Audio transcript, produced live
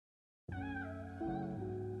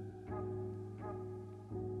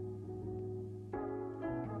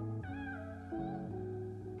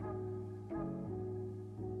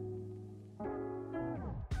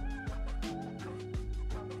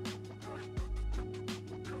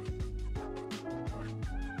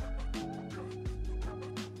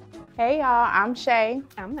Hey y'all, I'm Shae.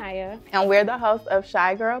 I'm Niya. And we're the hosts of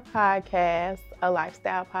Shy Girl Podcast, a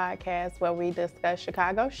lifestyle podcast where we discuss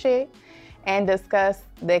Chicago shit and discuss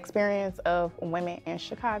the experience of women in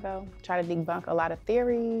Chicago. Try to debunk a lot of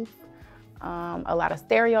theories, a lot of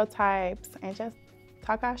stereotypes, and just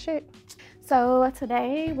talk our shit. So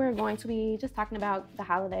today we're going to be just talking about the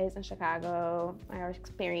holidays in Chicago, our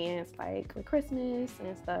experience like with Christmas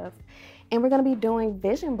and stuff. And we're going to be doing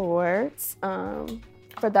vision boards.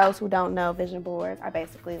 For those who don't know, vision boards are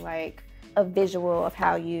basically like a visual of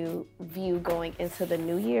how you view going into the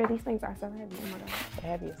new year. These things are so heavy. Oh my God.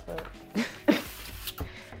 They're heavy as fuck.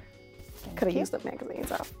 Could have used the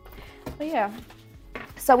magazines off. But yeah.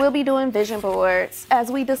 So we'll be doing vision boards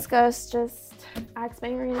as we discuss just our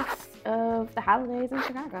experience of the holidays in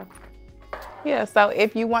Chicago. Yeah, so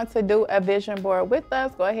if you want to do a vision board with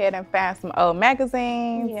us, go ahead and find some old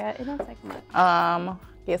magazines. Yeah, it don't take much.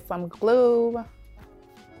 Get some glue.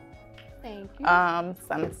 Thank you.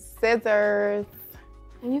 Some scissors.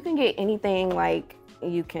 And you can get anything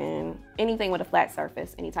anything with a flat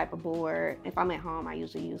surface, any type of board. If I'm at home, I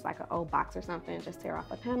usually use like an old box or something, just tear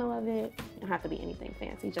off a panel of it. It don't have to be anything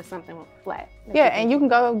fancy, just something flat. Yeah, and you can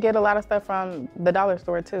go get a lot of stuff from the dollar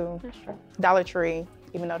store too. That's true. Dollar Tree,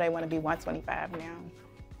 even though they want to be $125 now.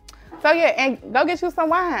 So yeah, and go get you some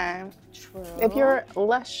wine. True. If you're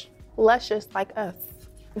luscious like us.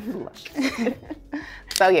 Luscious.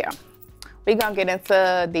 So yeah. We're going to get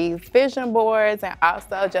into these vision boards and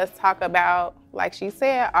also just talk about, like she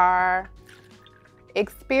said, our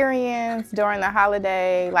experience during the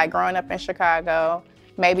holiday, like growing up in Chicago.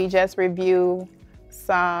 Maybe just review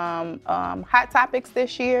some hot topics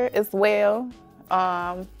this year as well.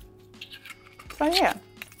 So yeah,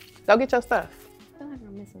 go get your stuff. I feel like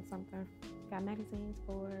I'm missing something. Got magazines,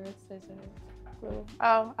 boards, scissors, glue.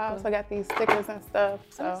 Oh, I also got these stickers and stuff.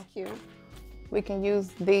 So that's cute. We can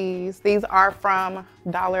use these. These are from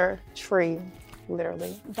Dollar Tree,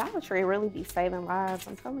 literally. Dollar Tree really be saving lives,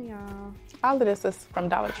 I'm telling y'all. All of this is from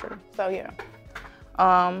Dollar Tree. So yeah.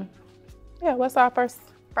 Yeah, what's our first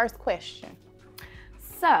question?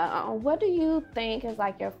 So, what do you think is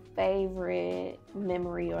like your favorite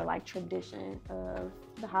memory or like tradition of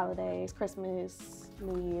the holidays, Christmas,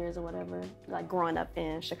 New Year's, or whatever, like growing up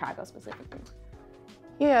in Chicago specifically?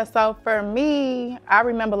 Yeah, so for me, I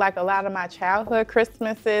remember like a lot of my childhood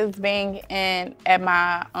Christmases being at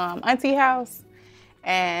my auntie house,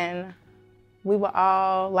 and we would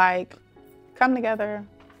all like come together,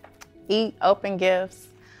 eat, open gifts.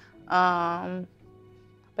 But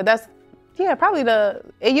that's, yeah, probably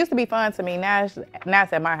it used to be fun to me. Now it's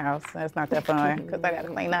at my house. It's not that fun because I got to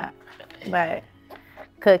clean up, but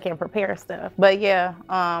cook and prepare stuff. But yeah,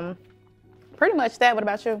 pretty much that. What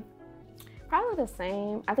about you? Probably the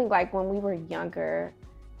same. I think like when we were younger,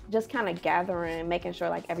 just kind of gathering, making sure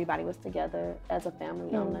like everybody was together as a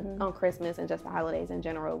family on Christmas and just the holidays in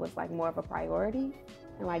general was like more of a priority.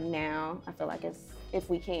 And like now, I feel like it's if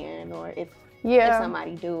we can or if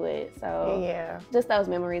somebody do it. So yeah, just those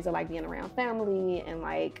memories of like being around family and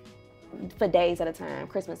like for days at a time,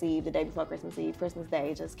 Christmas Eve, the day before Christmas Eve, Christmas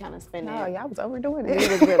Day, just kind of spending. Oh, y'all was overdoing it. We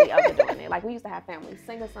was really overdoing it. Like we used to have family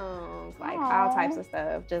sing-a-songs, like all types of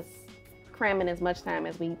stuff, just cramming as much time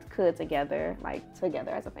as we could together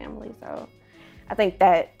as a family. So I think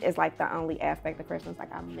that is like the only aspect of Christmas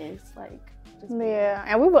like I miss. Like just yeah,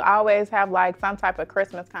 and we would always have like some type of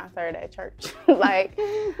Christmas concert at church. Like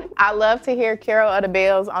I love to hear Carol of the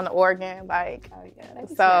Bells on the organ. Like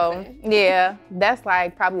yeah, that's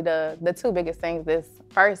like probably the two biggest things. This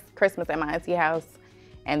first Christmas at my auntie house,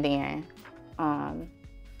 and then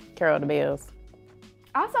Carol of the Bells.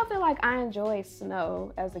 I also feel like I enjoyed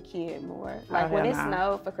snow as a kid more. Like when it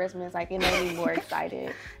snowed for Christmas, like it made me more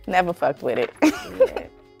excited. Never fucked with it. Yeah.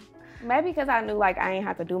 Maybe because I knew like I ain't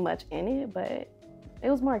have to do much in it, but it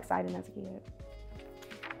was more exciting as a kid.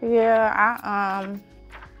 Yeah, I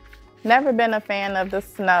never been a fan of the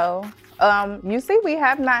snow. You see, we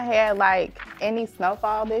have not had like any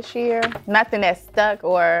snowfall this year. Nothing that stuck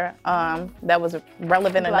or that was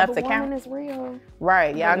relevant enough to count. Global warming is real.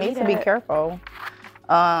 Right, y'all need to be careful.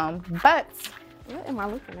 But what am I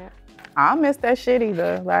looking at? I don't miss that shit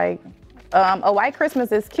either. Like, a white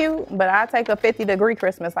Christmas is cute, but I'll take a 50-degree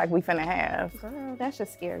Christmas like we finna have. Girl, that should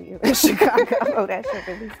scare you in Chicago. Oh, that should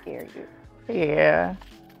really scare you. Yeah,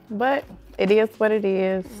 but it is what it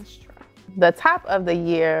is. That's true. The top of the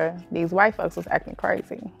year, these white folks was acting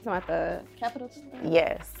crazy. So at the Capitol?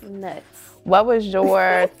 Yes. Nuts. What was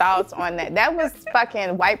your thoughts on that? That was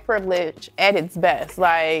fucking white privilege at its best.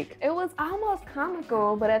 Like, it was almost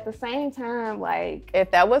comical, but at the same time, like, if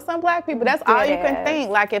that was some black people, that's all you can think.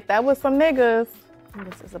 Like, if that was some niggas,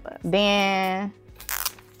 this is a bust. then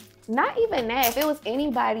Not even that. If it was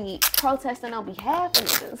anybody protesting on behalf of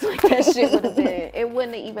niggas, like that shit would have been, it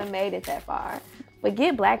wouldn't have even made it that far. But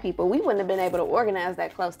get black people, we wouldn't have been able to organize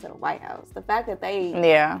that close to the White House. The fact that they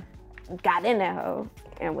got in that hole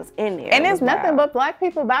and was in there. And it's nothing but black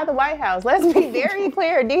people by the White House. Let's be very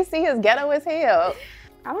clear. DC is ghetto as hell.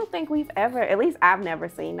 I don't think we've ever, at least I've never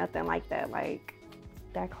seen nothing like that, like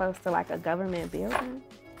that close to like a government building.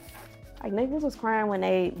 Like niggas was crying when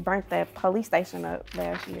they burnt that police station up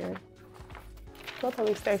last year. What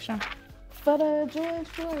police station? For the George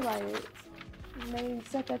Floyd riots. They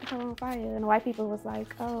set that shit on fire and the white people was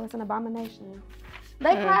like, oh, it's an abomination.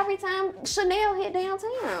 They cry every time Chanel hit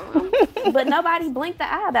downtown. But nobody blinked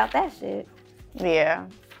the eye about that shit. Yeah.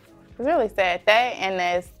 It's really sad. That and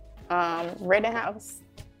this Rittenhouse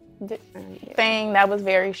thing, that was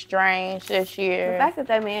very strange this year. The fact that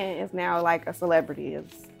that man is now like a celebrity is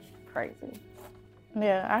crazy.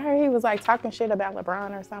 Yeah, I heard he was like talking shit about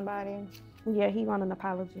LeBron or somebody. Yeah, he wanted an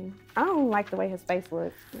apology. I don't like the way his face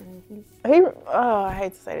looks. I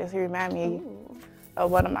hate to say this, he reminded me of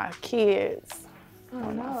one of my kids.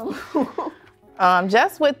 Oh no.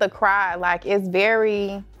 Just with the cry, like it's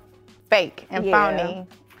very fake and phony.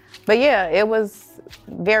 But yeah, it was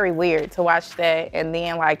very weird to watch that and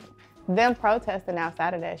then like them protesting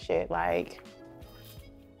outside of that shit, like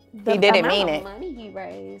he didn't mean it. The amount of money he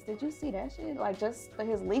raised, did you see that shit? Like just for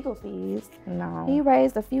his legal fees. No. He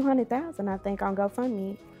raised a few $100,000, I think, on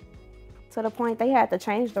GoFundMe. To the point they had to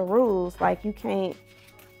change the rules. Like you can't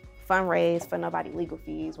fundraise for nobody legal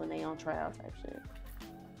fees when they on trial type shit.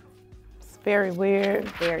 It's very weird.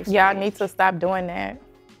 Very strange. Y'all need to stop doing that.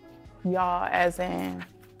 Y'all as in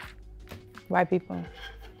white people.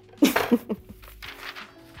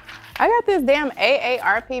 I got this damn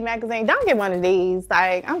AARP magazine. Don't get one of these.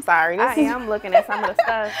 Like, I'm sorry. I am looking at some of the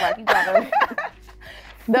stuff. Like, you gotta.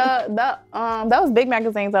 Those big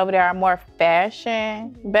magazines over there are more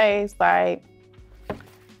fashion based. Like,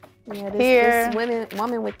 yeah, this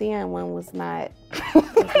Woman Within one was not.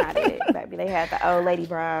 It's not it, baby. They had the old lady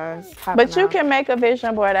bras. But you can make a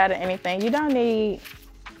vision board out of anything. You don't need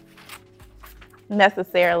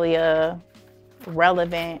necessarily a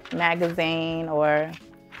relevant magazine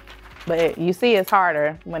but you see it's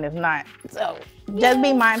harder when it's not. So just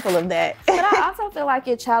be mindful of that. But I also feel like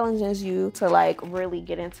it challenges you to like really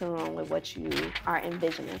get in tune with what you are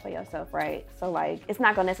envisioning for yourself, right? So like it's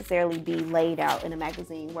not gonna necessarily be laid out in a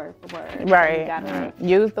magazine word for word. Right. So you gotta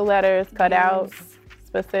use the letters, cut out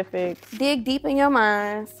specifics. Dig deep in your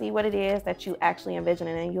mind, see what it is that you actually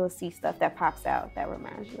envisioning, and you'll see stuff that pops out that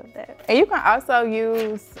reminds you of that. And you can also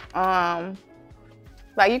use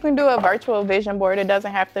like you can do a virtual vision board. It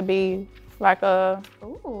doesn't have to be like a.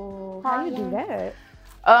 Ooh, how you do that?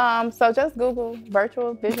 So just Google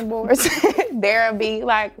virtual vision boards. There'll be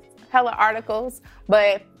like hella articles,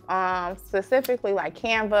 but specifically like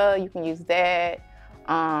Canva, you can use that.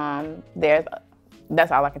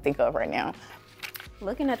 That's all I can think of right now.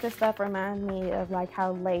 Looking at this stuff reminds me of like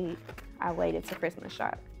how late I waited to Christmas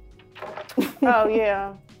shop. Oh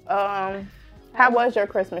yeah. How was your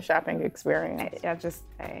Christmas shopping experience? I just,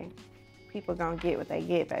 people gonna get what they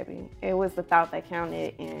get, baby. It was the thought that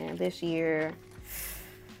counted, and this year,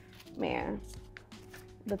 man,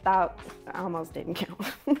 the thought almost didn't count.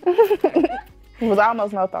 It was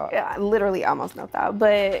almost no thought. Yeah, literally almost no thought.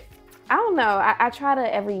 But I don't know. I try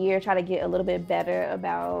to every year try to get a little bit better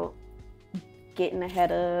about getting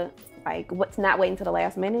ahead of like what's not waiting to the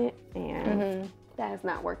last minute, and that has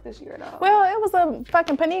not worked this year at all. Well, it was a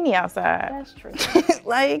fucking panini outside. That's true.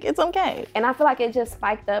 Like, it's okay. And I feel like it just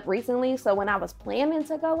spiked up recently. So when I was planning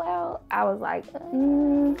to go out, I was like,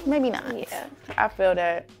 maybe not. Yeah. I feel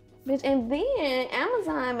that. Bitch, and then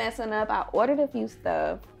Amazon messing up. I ordered a few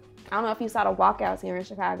stuff. I don't know if you saw the walkouts here in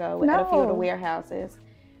Chicago at a few of the warehouses.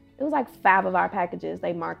 It was like 5 of our packages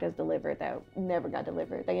they marked as delivered that never got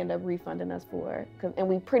delivered. They ended up refunding us for, and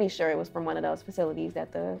we're pretty sure it was from one of those facilities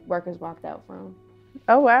that the workers walked out from.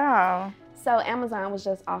 Oh, wow. So Amazon was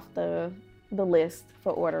just off the list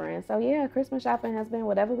for ordering. So yeah, Christmas shopping has been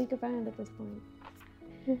whatever we could find at this point.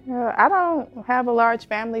 Yeah, I don't have a large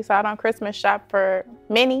family, so I don't Christmas shop for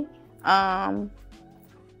many. But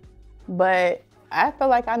I feel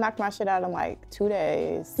like I knocked my shit out in like 2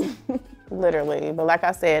 days. Literally, but like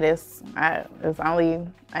I said, it's only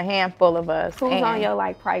a handful of us. Who's on your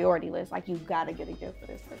like priority list? Like you gotta get a gift for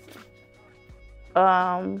this person.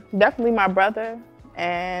 Definitely my brother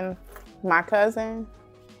and my cousin,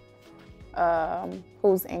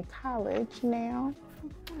 who's in college now.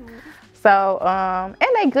 So, and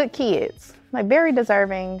they good kids, like very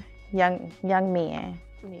deserving young men.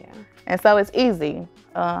 Yeah. And so it's easy.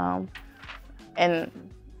 And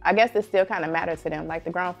I guess it still kind of matters to them. Like the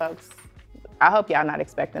grown folks, I hope y'all not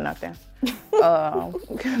expecting nothing.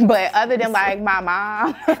 But other than like my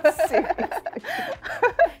mom,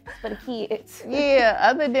 for the kids. yeah,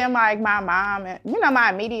 other than like my mom and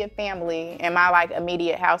my immediate family and my like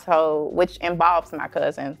immediate household, which involves my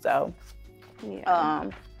cousin. So,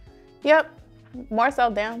 yep, more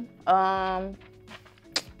so them. I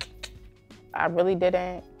really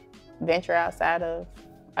didn't venture outside of.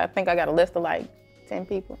 I think I got a list of like 10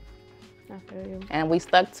 people, and we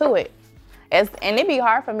stuck to it. And it'd be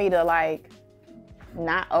hard for me to like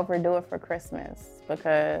not overdo it for Christmas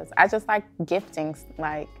because I just like gifting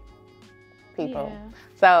like people. Yeah.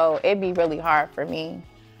 So it'd be really hard for me.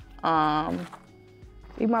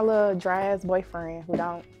 Be my little dry ass boyfriend who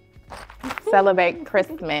don't celebrate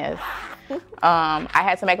Christmas. I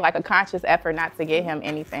had to make like a conscious effort not to get him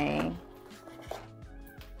anything.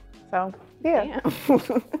 So yeah.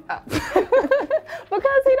 Because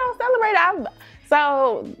he don't celebrate.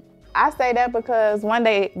 So I say that because one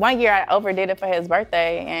year I overdid it for his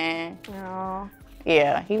birthday and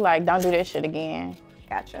yeah, he like, don't do this shit again.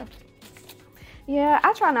 Gotcha. Yeah,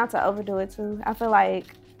 I try not to overdo it too. I feel like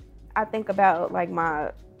I think about like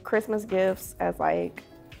my Christmas gifts as like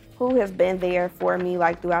who has been there for me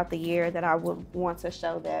like throughout the year that I would want to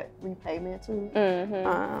show that repayment to.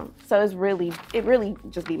 Mm-hmm. So it really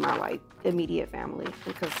just be my like immediate family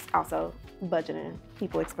because also budgeting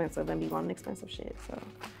people expensive and be wanting expensive shit. So,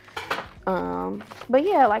 but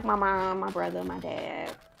yeah, like my mom, my brother, my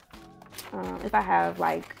dad. If I have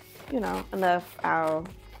like enough, I'll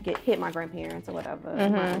hit my grandparents or whatever,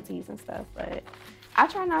 my aunties and stuff. But I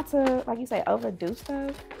try not to, like you say, overdo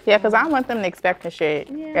stuff. Yeah, because I don't want them to expect the shit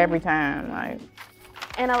every time. Like,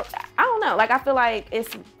 and I don't know. Like, I feel like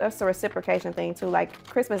it's a reciprocation thing too. Like,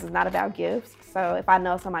 Christmas is not about gifts. So if I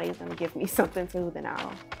know somebody's gonna give me something too, then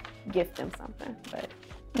I'll gift them something. But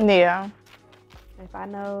yeah, if I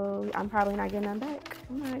know I'm probably not getting them back,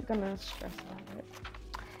 I'm not gonna stress about it.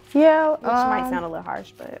 Yeah, which might sound a little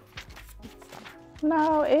harsh, but.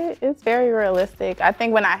 No, it's very realistic. I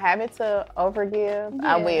think when I have it to overgive,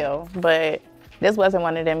 I will. But this wasn't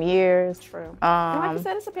one of them years. True. And like you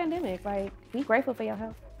said, it's a pandemic. Like, be grateful for your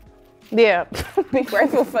health. Yeah, be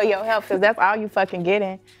grateful for your health because that's all you fucking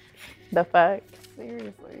getting. The fuck.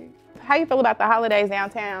 Seriously. How you feel about the holidays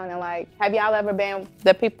downtown? And like, have y'all ever been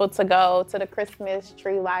the people to go to the Christmas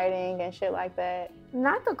tree lighting and shit like that?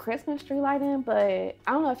 Not the Christmas tree lighting, but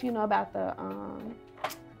I don't know if you know about the,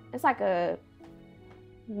 it's like a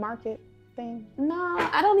market thing? No,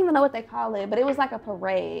 I don't even know what they call it, but it was like a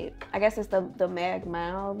parade. I guess it's the Mag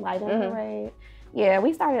Mile lighting parade. Yeah,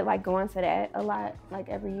 we started like going to that a lot, like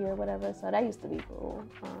every year or whatever. So that used to be cool.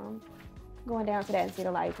 Going down to that and see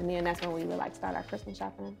the lights, and then that's when we would like start our Christmas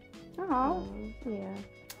shopping. Oh, yeah.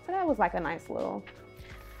 So that was like a nice little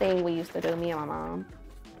thing we used to do, me and my mom.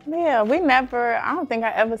 Yeah, I don't think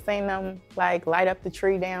I ever seen them like light up the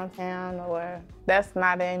tree downtown, or that's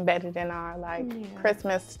not embedded in our like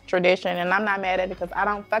Christmas tradition. And I'm not mad at it because I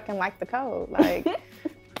don't fucking like the code. Like,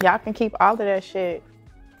 y'all can keep all of that shit.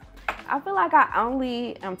 I feel like I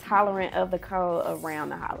only am tolerant of the code around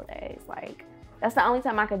the holidays. Like, that's the only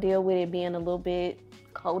time I could deal with it being a little bit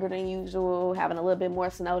colder than usual, having a little bit more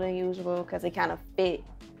snow than usual, because it kind of fit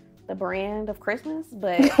the brand of Christmas.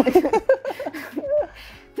 But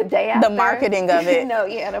the day after, the marketing of it.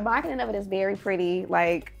 The marketing of it is very pretty,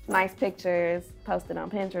 like nice pictures posted on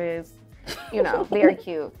Pinterest, very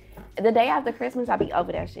cute. The day after Christmas, I'll be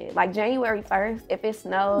over that shit. Like January 1st, if it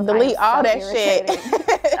snows, delete all that shit.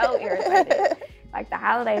 So irritated. Like the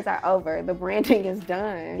holidays are over. The branding is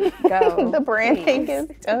done. Go. The branding is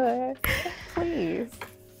done. Please.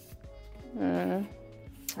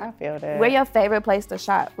 I feel that. Where's your favorite place to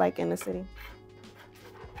shop, like in the city?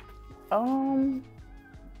 I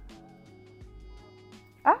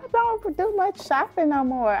don't do much shopping no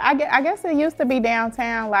more. I guess it used to be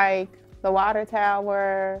downtown, like the Water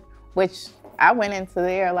Tower, which I went into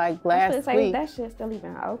there like last week. That shit still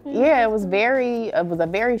even open? Yeah, it was a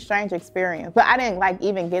very strange experience. But I didn't like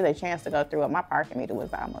even get a chance to go through it. My parking meter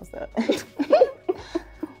was almost up.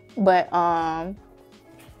 But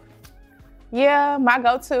yeah, my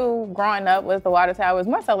go-to growing up was the Water Tower. It was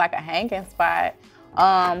more so like a hanging spot.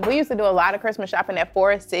 We used to do a lot of Christmas shopping at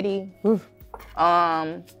Forest City.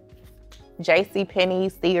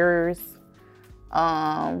 JCPenney, Sears.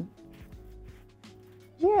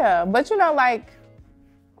 Yeah, but like,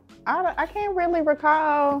 I can't really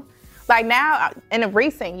recall. Like now, in the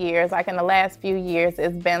recent years, like in the last few years,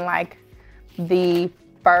 it's been like the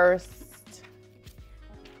first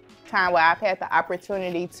time where I've had the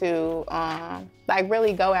opportunity to like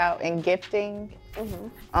really go out and gifting.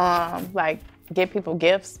 Like get people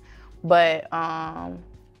gifts, but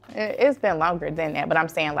it's been longer than that. But I'm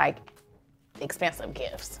saying like expensive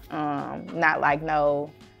gifts, not like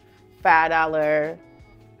no $5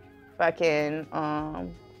 fucking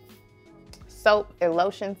soap and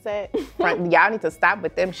lotion set. Y'all need to stop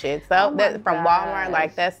with them shit. So that from Walmart,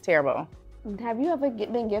 like that's terrible. Have you ever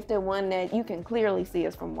been gifted one that you can clearly see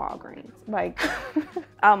is from Walgreens? Like,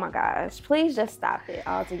 oh my gosh, please just stop it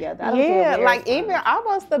altogether. I don't feel like even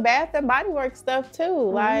almost the Bath and Body Works stuff too.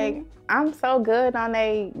 Mm-hmm. Like I'm so good on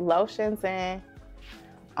they lotions and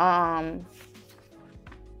I'm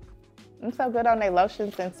so good on their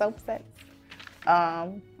lotions and soap sets. I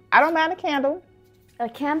don't mind a candle. A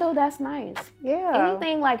candle, that's nice. Yeah.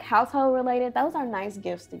 Anything like household related, those are nice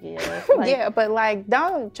gifts to give. Like, yeah, but like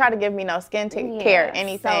don't try to give me no skin care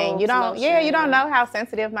anything. You don't. Lotion. Yeah, you don't know how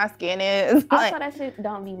sensitive my skin is. Also, that shit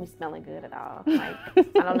don't leave me smelling good at all. Like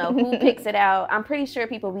I don't know who picks it out. I'm pretty sure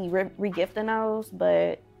people be re-gifting those,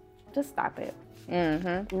 but just stop it.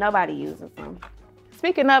 Mm-hmm. Nobody uses them.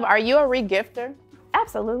 Speaking of, are you a re-gifter?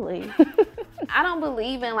 Absolutely. I don't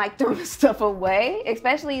believe in like throwing stuff away,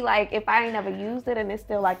 especially like if I ain't never used it and it's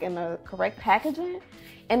still like in the correct packaging.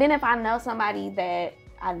 And then if I know somebody that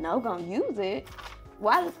I know gonna use it,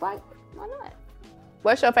 why not?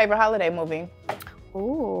 What's your favorite holiday movie?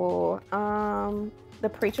 Ooh, The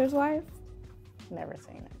Preacher's Wife. Never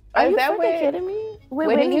seen it. Are you freaking kidding me?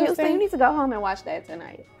 Whitney Houston? You need to go home and watch that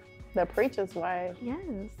tonight. The Preacher's Wife. Yes.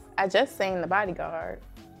 I just seen The Bodyguard.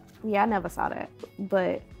 Yeah, I never saw that,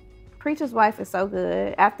 but Preacher's Wife is so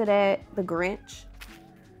good. After that, The Grinch.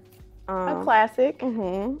 A classic.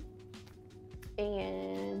 Mm-hmm.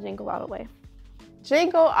 And Jingle All the Way.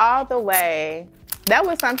 Jingle All the Way. That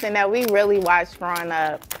was something that we really watched growing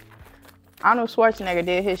up. Arnold Schwarzenegger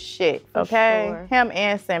did his shit, okay? Sure. Him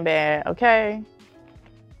and Sinbad, okay?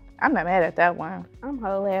 I'm not mad at that one. I'm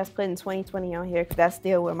whole ass putting 2020 on here because that's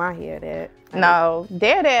still where my head at. No,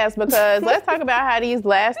 dead ass, because let's talk about how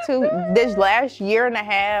this last year and a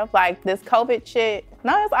half, like this COVID shit,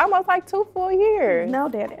 no, it's almost like 2 full years. No,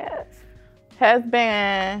 dead ass. Has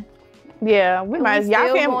been, yeah, we might, y'all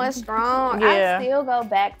still can. Going strong. Yeah. I still go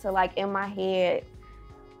back to like in my head,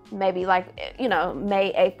 maybe like, you know,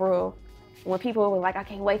 May, April, when people were like, I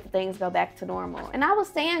can't wait for things to go back to normal. And I was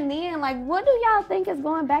saying then, like, what do y'all think is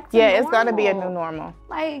going back to normal? Yeah, it's going to be a new normal.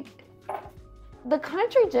 Like, the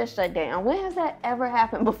country just shut down. When has that ever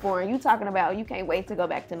happened before? And you talking about you can't wait to go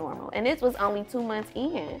back to normal. And this was only 2 months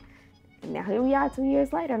in. And now here we are 2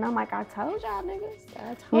 years later. And I'm like, I told y'all niggas.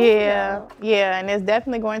 I told y'all. Yeah, and it's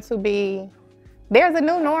definitely going to be, there's a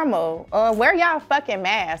new normal. Wear y'all fucking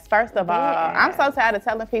masks, first of all. I'm so tired of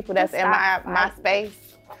telling people that's in my space.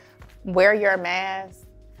 Wear your mask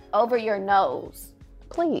over your nose,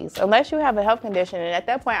 please, unless you have a health condition. And at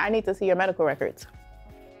that point, I need to see your medical records.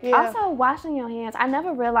 Yeah. Also, washing your hands. I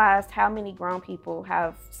never realized how many grown people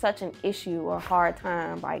have such an issue or hard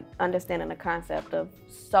time like understanding the concept of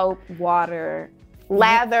soap, water,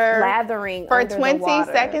 lathering for 20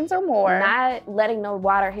 seconds or more. Not letting the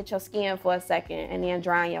water hit your skin for a second and then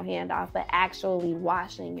drying your hand off, but actually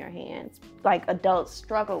washing your hands. Like adults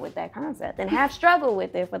struggle with that concept and have struggled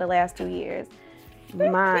with it for the last 2 years.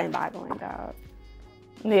 Mind-boggling, dog.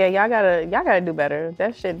 Yeah, y'all gotta do better.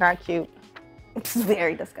 That shit not cute. It's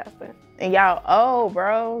very disgusting. And y'all old,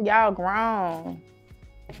 bro. Y'all grown.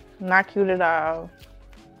 Not cute at all.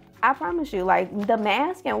 I promise you, like the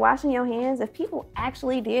mask and washing your hands, if people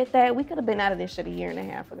actually did that, we could have been out of this shit a year and a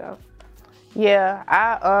half ago. Yeah,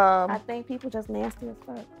 I think people just nasty as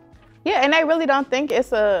fuck. Yeah, and they really don't think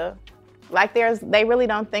it's they really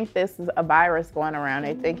don't think this is a virus going around.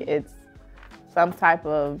 They think it's some type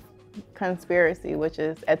of conspiracy, which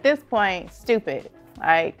is at this point stupid.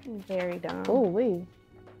 Like very dumb. Ooh wee.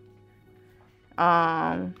 Okay,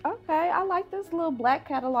 I like this little black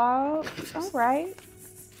catalog. All right.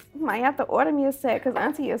 Might have to order me a set because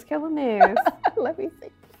Auntie is killing this. Let me see.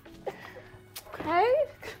 Okay.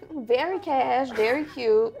 Very cash, very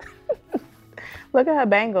cute. Look at her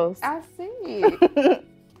bangles. I see.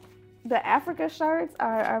 The Africa shirts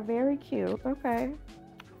are very cute. Okay.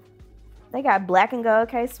 They got black and gold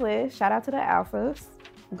K-Swiss. Shout out to the Alphas.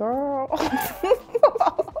 Girl.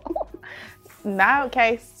 Now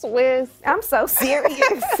K-Swiss. I'm so serious.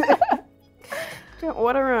 You can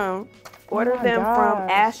order them. Order them from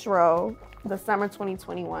Astro, the summer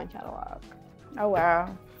 2021 catalog. Oh,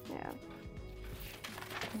 wow. Yeah.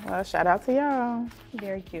 Well, shout out to y'all.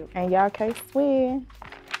 Very cute. And y'all K-Swiss.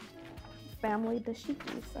 Family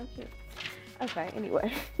dashiki. So cute. Okay,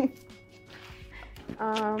 anyway.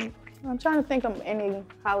 I'm trying to think of any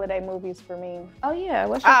holiday movies for me. Oh, yeah.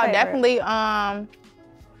 What's your favorite? Definitely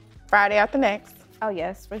Friday After Next. Oh,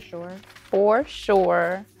 yes, for sure. for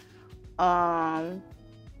sure.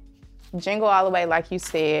 Jingle All the Way, like you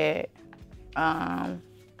said.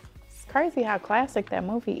 It's crazy how classic that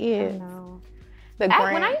movie is. I know. The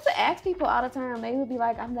When I used to ask people all the time, they would be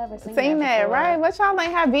like, "I've never seen that before." Right? What y'all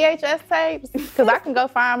ain't have VHS tapes? Because I can go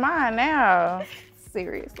find mine now.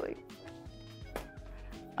 Seriously.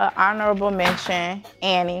 Honorable mention,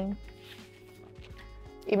 Annie.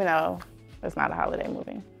 Even though it's not a holiday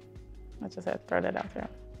movie. I just had to throw that out there.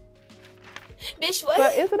 Bitch, what?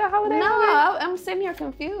 But is it a holiday movie? No, I'm sitting here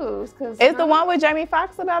confused. It's the one with Jamie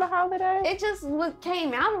Foxx about a holiday? It just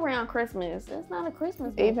came out around Christmas. It's not a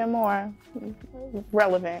Christmas movie. Even more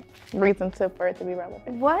relevant. Reason for it to be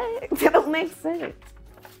relevant. What? That don't make sense.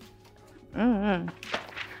 Mm-hmm.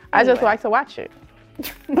 I just like to watch it.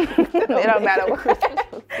 It don't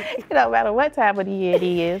matter what time of the year it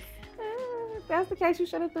is. If that's the case, you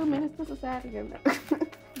should have threw Menace to Society in there.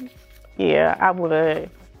 Yeah, I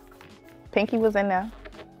would. Pinky was in there.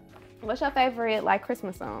 What's your favorite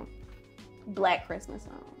Christmas song? Black Christmas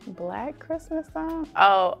song. Black Christmas song?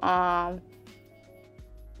 Oh,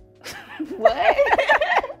 what?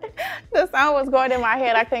 The song was going in my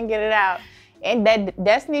head. I couldn't get it out. And that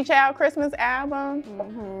Destiny Child Christmas album,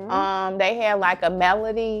 they had like a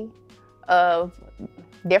melody of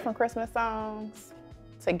different Christmas songs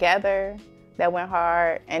together that went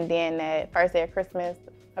hard. And then that first day of Christmas,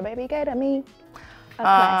 a baby gave to me. A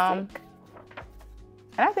classic.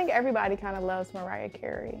 And I think everybody kind of loves Mariah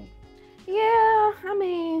Carey. Yeah, I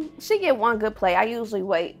mean, she get one good play. I usually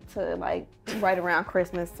wait to right around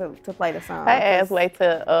Christmas to play the song. Her ass wait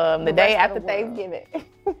till the day after Thanksgiving.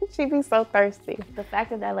 She be so thirsty. The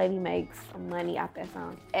fact that lady makes money off that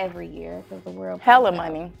song every year because the world hella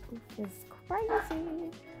money. It's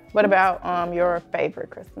crazy. What about your favorite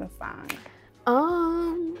Christmas song?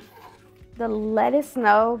 The Let It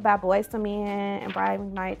Snow by Boyz II Men and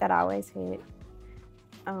Brian McKnight, that always hit.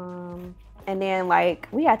 And then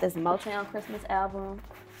we had this Motown Christmas album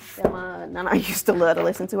that my Nana used to love to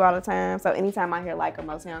listen to all the time. So anytime I hear a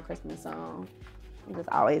Motown Christmas song, it just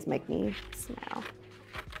always make me smile.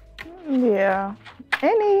 Yeah.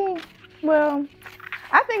 Well,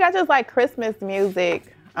 I think I just like Christmas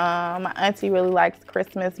music. My auntie really likes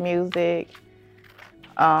Christmas music.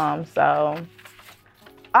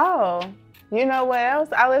 You know what else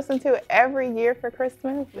I listen to every year for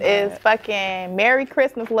Christmas is fucking Merry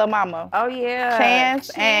Christmas, Lil' Mama. Oh, yeah. Chance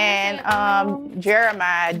and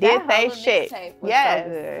Jeremiah did they shit. Yes. So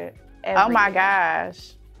good. Oh, my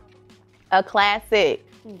gosh. A classic.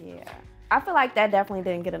 Yeah. I feel like that definitely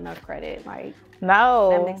didn't get enough credit.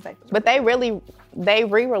 No. But they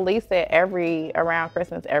re-release it around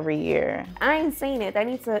Christmas every year. I ain't seen it. They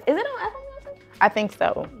need to. Is it on Apple Music? I think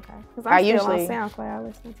so. Okay. Because I usually on SoundCloud. I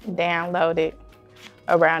listen to download it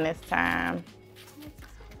around this time.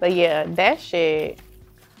 But yeah, that shit.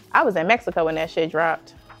 I was in Mexico when that shit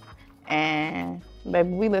dropped, and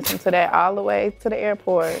baby, we listened to that all the way to the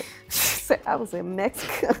airport. I was in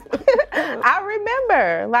Mexico. I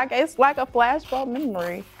remember, it's like a flashback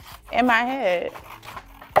memory in my head.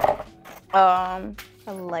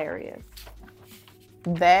 Hilarious.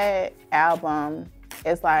 That album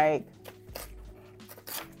is I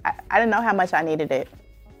didn't know how much I needed it.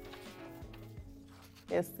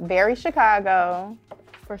 It's very Chicago.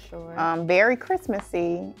 For sure. Very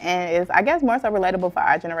Christmassy. And it's, I guess, more so relatable for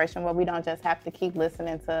our generation where we don't just have to keep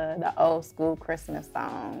listening to the old school Christmas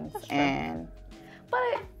songs. But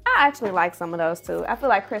I actually like some of those too. I feel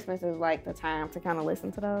like Christmas is the time to kind of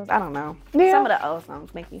listen to those. I don't know. Yeah. Some of the old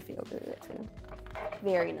songs make me feel good too.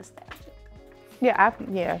 Very nostalgic. Yeah,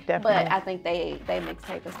 definitely. But I think they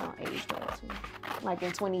mixtape is gonna age well too.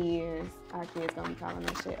 In 20 years, our kids gonna be calling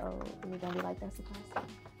that shit old, and we're gonna be like, that's a classic.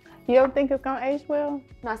 You don't think it's gonna age well?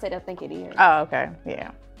 No, I said I think it is. Oh, okay,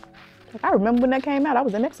 yeah. I remember when that came out. I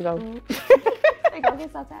was in Mexico. Mm-hmm. They gonna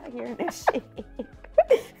get so tired of hearing that shit.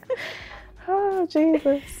 Oh,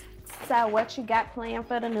 Jesus. So what you got planned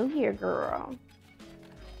for the new year, girl?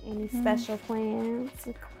 Any special plans?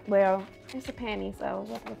 Well, it's a panty, so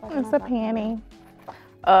what the fuck? It's a panty.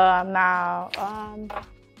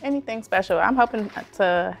 Anything special? I'm hoping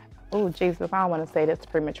to. Oh, Jesus! I don't want to say this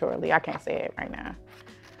prematurely. I can't say it right now.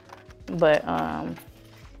 But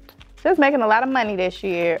just making a lot of money this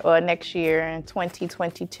year or next year in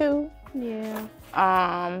 2022.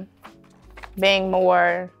 Yeah. Being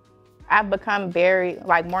more. I've become very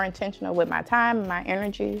more intentional with my time and my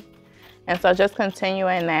energy. And so just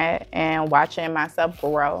continuing that and watching myself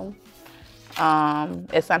grow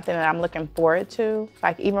is something that I'm looking forward to.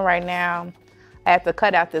 Even right now, I have to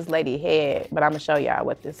cut out this lady head, but I'm gonna show y'all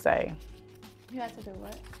what this say. You have to do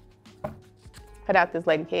what? Cut out this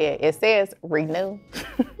lady head. It says renew.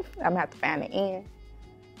 I'm gonna have to find the end.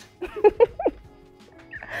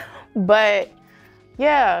 But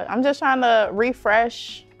yeah, I'm just trying to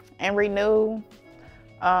refresh and renew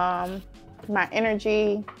my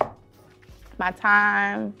energy, my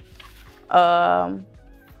time,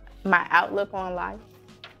 my outlook on life.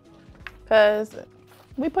 Cause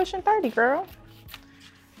we pushing 30, girl.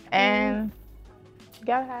 And you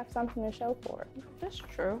gotta have something to show for it. That's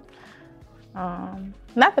true.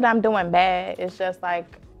 Not that I'm doing bad, it's just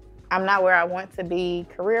like I'm not where I want to be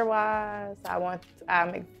career-wise.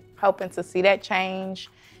 I'm hoping to see that change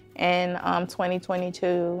in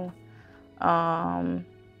 2022. But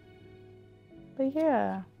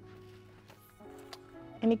yeah.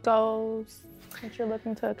 Any goals that you're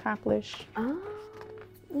looking to accomplish?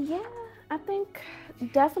 Yeah, I think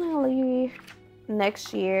definitely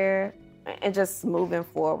next year and just moving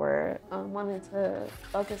forward, wanting to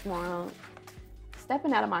focus more on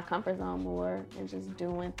stepping out of my comfort zone more and just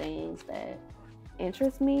doing things that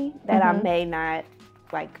interest me that I may not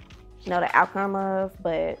like know the outcome of,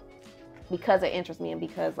 but because it interests me and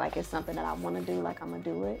because like it's something that I want to do, like I'm gonna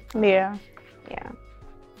do it. Yeah.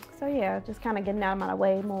 So yeah, just kind of getting out of my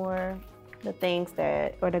way more. The things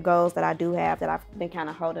that, or the goals that I do have that I've been kind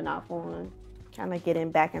of holding off on, kind of getting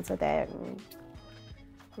back into that and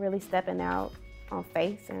really stepping out on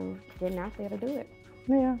faith and getting out there to do it.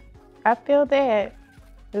 Yeah, I feel that.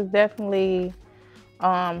 It's definitely,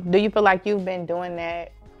 do you feel like you've been doing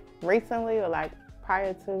that recently or like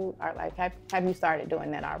prior to, or like have you started doing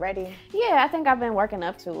that already? Yeah, I think I've been working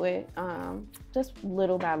up to it, just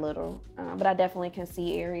little by little, but I definitely can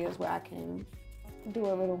see areas where I can do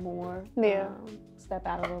a little more, step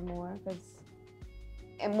out a little more,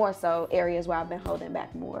 and more so areas where I've been holding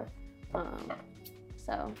back more.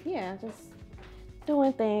 So yeah, just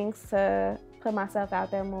doing things to put myself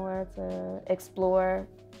out there more, to explore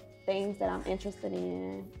things that I'm interested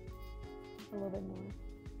in a little bit more.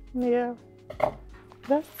 Yeah,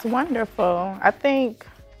 that's wonderful. I think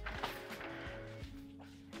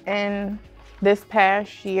in this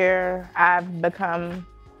past year, I've become,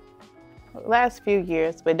 last few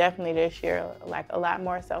years, but definitely this year, like a lot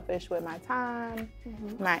more selfish with my time,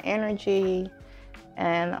 my energy,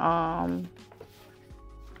 and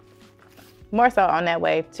more so on that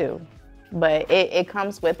wave too. But it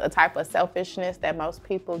comes with a type of selfishness that most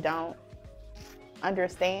people don't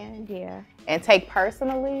understand and take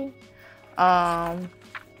personally. And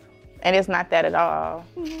it's not that at all.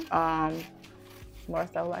 More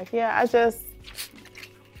so like, if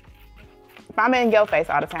I'm in your face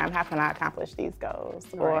all the time, how can I accomplish these goals?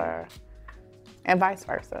 Right. And vice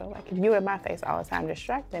versa. Like if you in my face all the time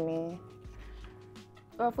distracting me.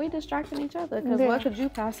 Or if we distracting each other, because what could you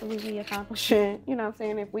possibly be accomplishing? You know what I'm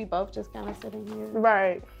saying? If we both just kind of sitting here.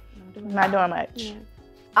 Right. Not doing much. Yeah.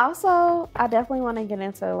 Also, I definitely want to get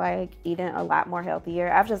into like eating a lot more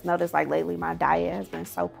healthier. I've just noticed like lately my diet has been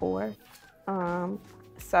so poor.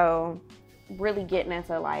 So really getting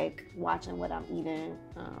into like watching what I'm eating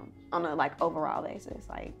on a like overall basis,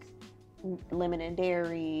 like limiting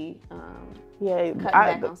dairy.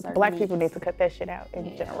 Black people need to cut that shit out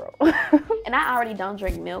in general. And I already don't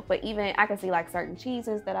drink milk, but even I can see like certain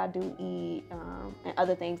cheeses that I do eat and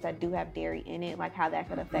other things that do have dairy in it, like how that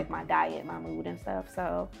could affect my diet, my mood and stuff.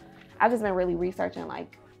 So I've just been really researching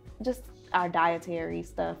like just our dietary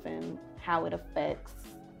stuff and how it affects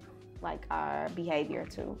like our behavior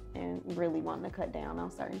too, and really wanting to cut down on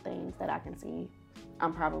certain things that I can see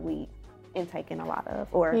I'm probably intaking a lot of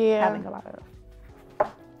or having a lot of.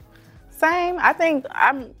 Same. I think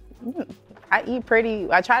I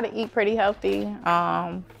try to eat pretty healthy.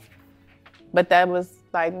 But that was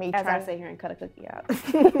like me as I sit here and cut a cookie out.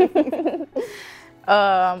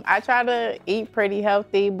 I try to eat pretty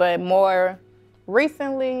healthy, but more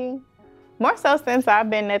recently, more so since I've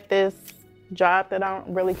been at this job that I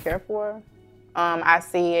don't really care for, I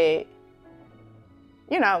see it,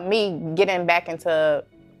 me getting back into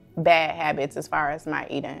bad habits as far as my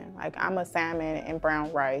eating. Like I'm a salmon and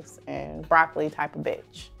brown rice and broccoli type of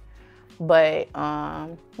bitch. But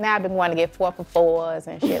now I've been wanting to get 4 for $4s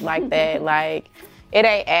and shit like that. Like it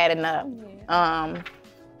ain't adding up.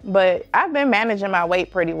 But I've been managing my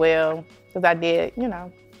weight pretty well because I did,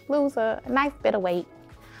 lose a nice bit of weight.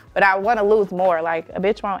 But I want to lose more. Like a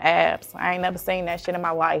bitch want abs. I ain't never seen that shit in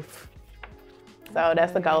my life. So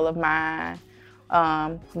that's the goal of mine.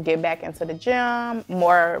 Get back into the gym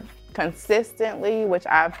more consistently, which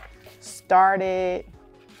I've started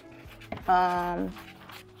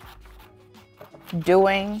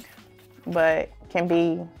doing, but can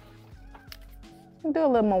do a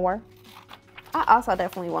little more. I also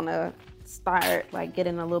definitely want to start like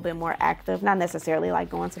getting a little bit more active, not necessarily like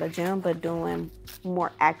going to the gym, but doing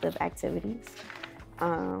more active activities.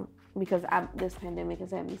 Because this pandemic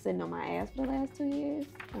has had me sitting on my ass for the last 2 years,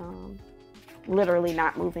 literally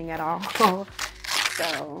not moving at all.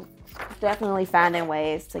 So definitely finding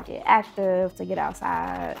ways to get active, to get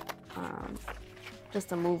outside, just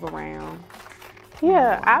to move around.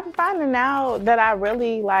 Yeah, I'm finding out that I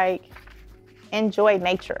really like enjoy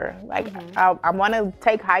nature. Like I want to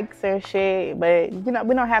take hikes and shit, but you know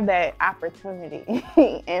we don't have that opportunity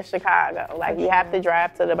in Chicago. Like you have to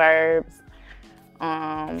drive to the burbs,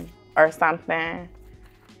 or something.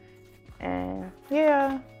 And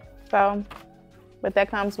yeah, so but that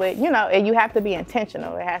comes with and you have to be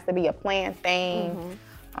intentional. It has to be a planned thing.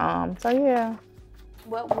 So yeah.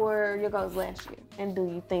 What were your goals last year, and do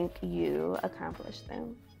you think you accomplished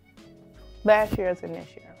them? Last year's and this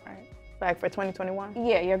year, right? Like for 2021?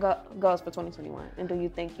 Yeah, your goals for 2021, and do you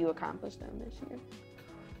think you accomplished them this year?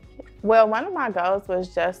 Well, one of my goals was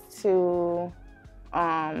just to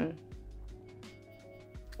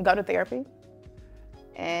go to therapy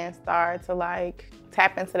and start to like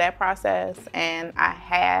tap into that process, and I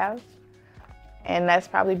have. And that's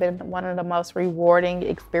probably been one of the most rewarding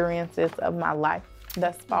experiences of my life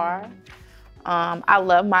thus far. I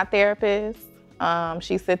love my therapist.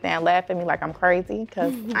 She sits there and laughs at me like I'm crazy,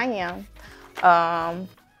 because I am.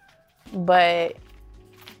 But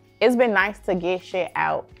it's been nice to get shit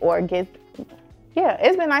out,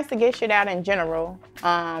 it's been nice to get shit out in general,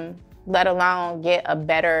 let alone get a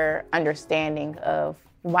better understanding of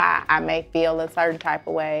why I may feel a certain type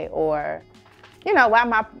of way, or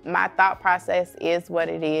why my thought process is what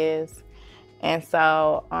it is. And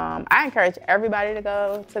so I encourage everybody to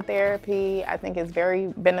go to therapy. I think it's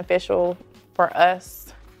very beneficial for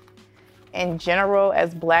us in general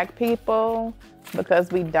as Black people,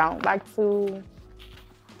 because we don't like to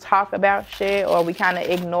talk about shit, or we kind of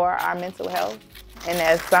ignore our mental health. And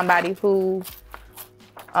as somebody who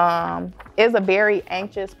is a very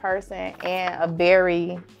anxious person and a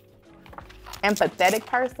very empathetic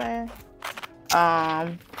person,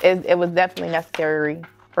 it was definitely necessary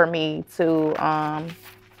for me to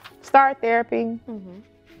start therapy.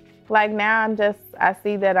 Like now I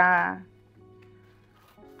see that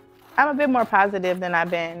I'm a bit more positive than I've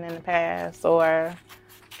been in the past, or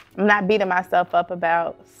I'm not beating myself up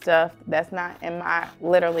about stuff that's not in my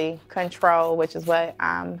literally control, which is what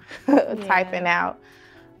I'm cutting out.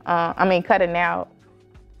 And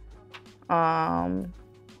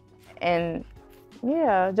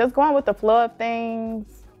yeah, just going with the flow of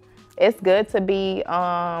things. It's good to be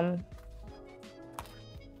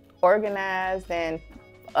organized and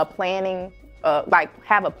have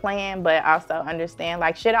a plan, but also understand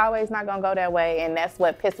like shit always not gonna go that way, and that's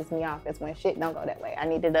what pisses me off, is when shit don't go that way. I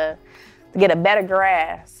needed to get a better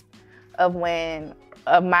grasp of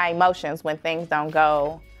my emotions when things don't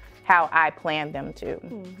go how I planned them to.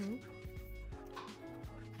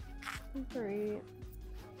 Agreed.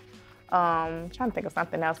 Trying to think of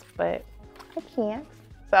something else, but I can't.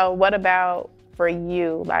 So what about for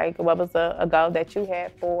you? Like, what was a goal that you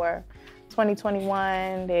had for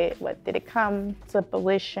 2021? Did it come to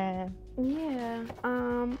fruition? Yeah.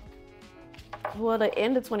 Well, the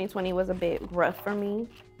end of 2020 was a bit rough for me.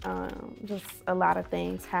 Just a lot of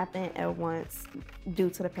things happened at once due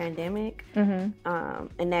to the pandemic. And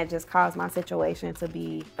that just caused my situation to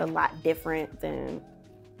be a lot different than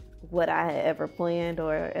what I had ever planned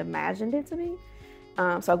or imagined it to be.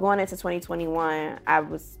 So going into 2021, I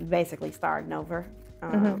was basically starting over,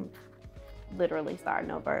 literally starting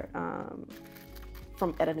over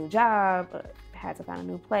at a new job, had to find a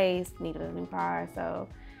new place, needed a new car. So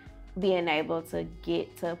being able to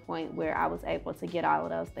get to a point where I was able to get all of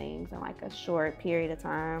those things in like a short period of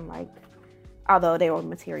time, like although they were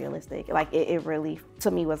materialistic, like it really, to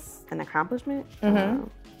me, was an accomplishment.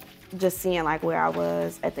 Just seeing like where I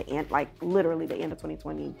was at the end, like literally the end of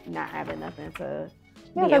 2020, not having nothing to.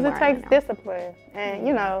 Yeah, because it takes discipline and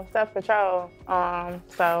self-control.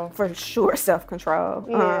 So for sure, self-control.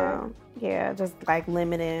 Yeah. Just like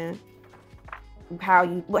limiting how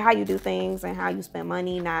you do things and how you spend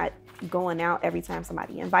money, not going out every time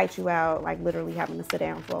somebody invites you out, like literally having to sit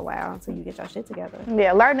down for a while until you get your shit together.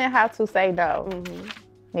 Yeah, learning how to say no.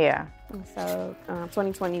 Yeah. And so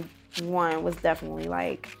 2021 was definitely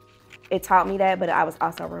like, it taught me that, but I was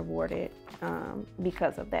also rewarded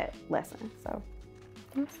because of that lesson. So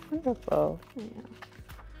that's wonderful. Yeah.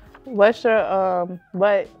 What's your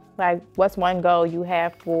what's one goal you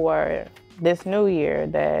have for this new year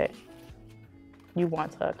that you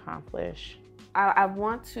want to accomplish? I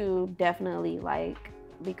want to definitely like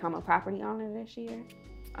become a property owner this year.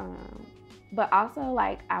 But also,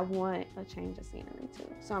 like, I want a change of scenery too.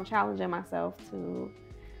 So I'm challenging myself to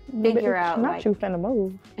figure out. Not like, you finna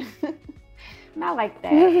move. Not like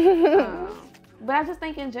that. But I just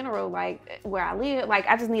think in general, like where I live, like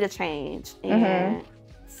I just need a change and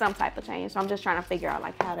some type of change. So I'm just trying to figure out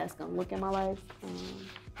like how that's gonna look in my life,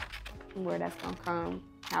 where that's gonna come,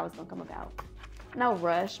 how it's gonna come about. No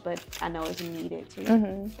rush, but I know it's needed too.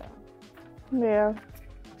 So. Yeah.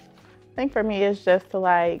 I think for me, it's just to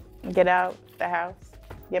like get out the house,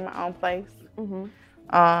 get my own place.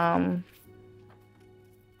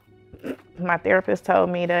 My therapist told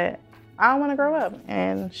me that I don't want to grow up,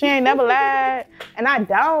 and she ain't never lied, and I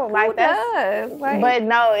don't. Like that. Like, but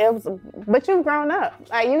no, it was. But you've grown up.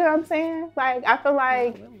 Like, you know what I'm saying? Like, I feel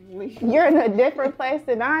like you're in a different place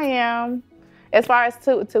than I am, as far as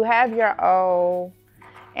to have your own,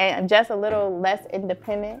 and just a little less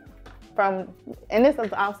independent from. And this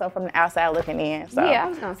is also from the outside looking in. So yeah, I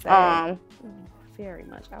was gonna say very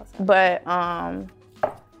much outside. But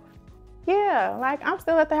yeah, like I'm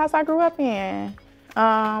still at the house I grew up in.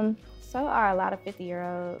 So are a lot of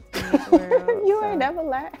 50-year-olds in this world. You ain't never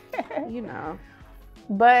lied. You know.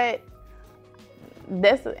 But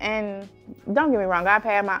this, and don't get me wrong, I've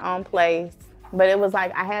had my own place, but it was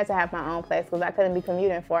like I had to have my own place because I couldn't be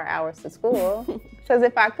commuting 4 hours to school. Because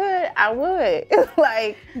if I could, I would.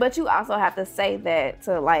 Like, but you also have to say that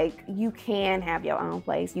to like you can have your own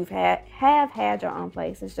place. You've had your own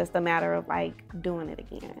place. It's just a matter of like doing it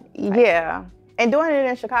again. Yeah. And doing it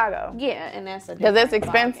in Chicago. Yeah, and that's because it's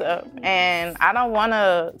expensive, and I don't want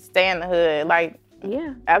to stay in the hood. Like,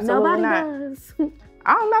 absolutely nobody not. does.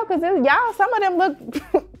 I don't know, because y'all, some of them look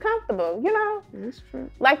comfortable, you know? That's true.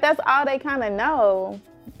 Like, that's all they kind of know.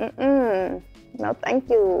 No, thank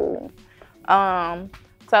you.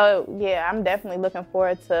 So, yeah, I'm definitely looking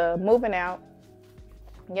forward to moving out,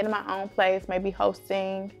 getting my own place, maybe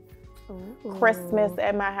hosting Christmas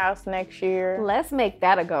at my house next year. Let's make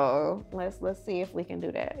that a goal. Let's see if we can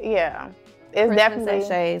do that. Yeah. It's Christmas definitely at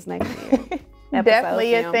Shae's next year.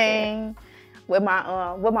 Definitely a thing. With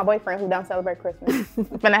my boyfriend who don't celebrate Christmas.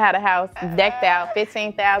 Finna have a house decked out,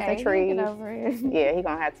 15,000 trees. Yeah, he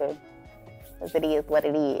gonna have to, because it is what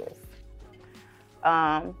it is.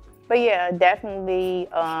 But yeah, definitely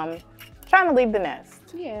trying to leave the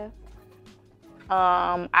nest. Yeah.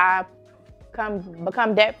 I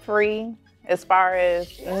become debt free as far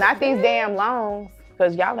as not these damn loans,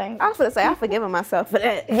 because y'all ain't. I was gonna say I'm forgiving myself for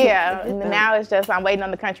that. Yeah, now it's just I'm waiting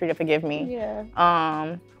on the country to forgive me. Yeah.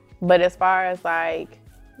 But as far as like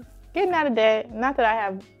getting out of debt, not that I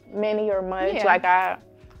have many or much, like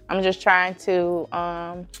I'm just trying to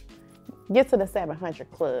get to the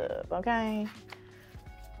 700 club, okay?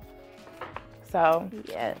 So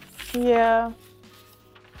yes, yeah,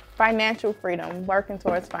 financial freedom, working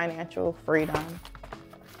towards financial freedom.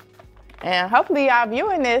 And hopefully y'all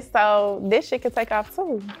viewing this so this shit can take off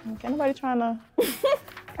too. Ain't nobody trying to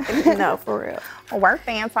no, for real. Work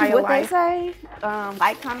the entire life. What they say,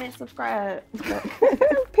 like, comment, subscribe.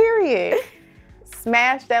 Period.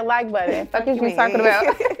 Smash that like button. Fuck is you talking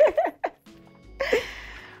about?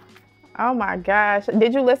 Oh my gosh.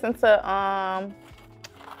 Did you listen to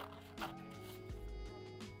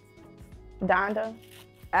Donda?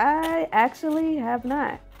 I actually have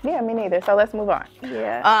not. Yeah, me neither. So let's move on.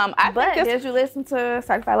 Yeah. Did you listen to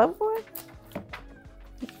Certified Lover Boy?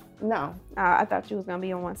 No. I thought you was gonna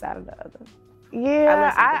be on one side or the other.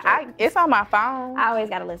 Yeah, I it's on my phone. I always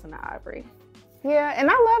gotta listen to Aubrey. Yeah, and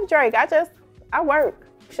I love Drake. I work.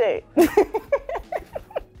 Shit. That'd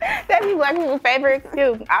be Black people's favorite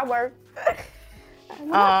excuse. I work.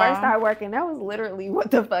 When I first started working, that was literally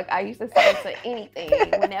what the fuck I used to say to anything.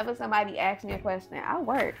 Whenever somebody asked me a question, I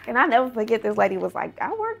work. And I never forget this lady was like,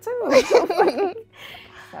 I work too.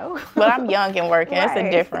 So. But I'm young and working. Right. It's a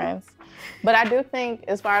difference. But I do think,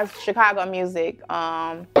 as far as Chicago music,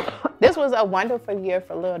 this was a wonderful year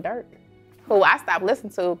for Lil Durk, who I stopped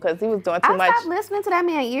listening to because he was doing too much. I stopped listening to that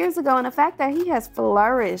man years ago, and the fact that he has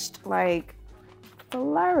flourished. I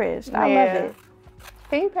love it.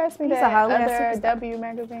 Can you pass me that other W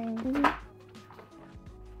magazine? Mm-hmm.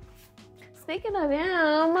 Speaking of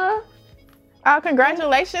them. Oh,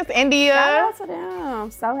 congratulations, India. Shout out to them.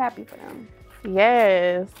 I'm so happy for them.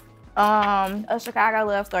 Yes. A Chicago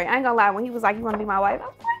love story. I ain't gonna lie, when he was like, you wanna be my wife? I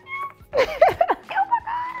was like, oh my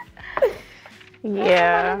God.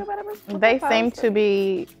 Yeah. They seem to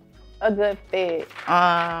be a good fit.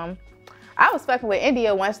 I was fucking with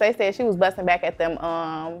India once. They said she was busting back at them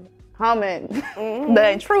the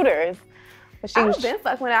Intruders. I've been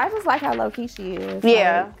fucking with her. I just like how low-key she is.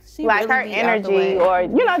 Yeah. Like really her energy, or,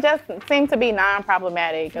 just seems to be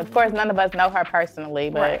non-problematic. Of course, none of us know her personally,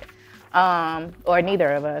 but or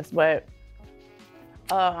neither of us, but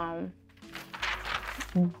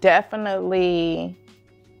Definitely,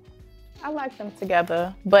 I like them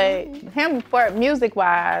together. But him, for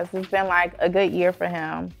music-wise, it's been like a good year for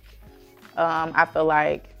him. I feel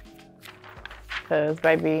like, cause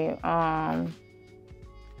baby, I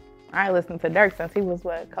ain't listened to Dirk since he was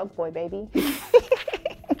Coke Boy, baby.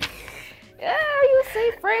 Yeah, you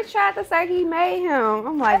see, Fred tried to say he made him.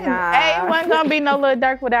 I'm like, nah. Hey, it wasn't gonna be no Lil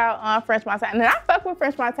Durk without French Montana. And I fuck with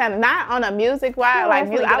French Montana, not on a music wise, like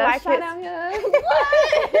music. I like his.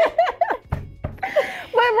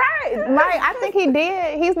 But right, like I think he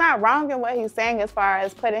did. He's not wrong in what he's saying as far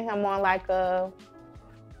as putting him on like a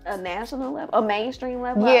national level, a mainstream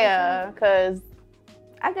level. Yeah, because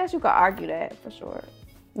I guess you could argue that for sure.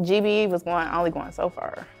 GBE was only going so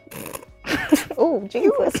far. Ooh,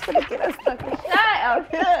 you was gonna get us fucking shot out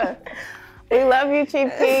here. We love you, Chief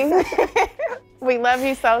Keef. We love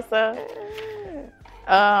you, Sosa.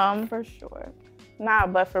 For sure. Nah,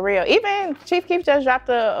 but for real, even Chief Keef just dropped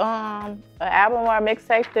an album or a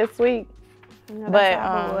mixtape this week. Yeah,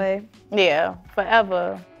 but boy. Yeah,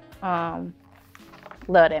 forever. Love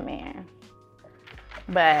that man.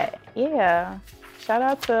 But yeah, shout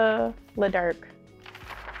out to Lil Durk.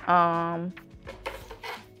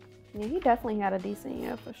 Yeah, he definitely had a decent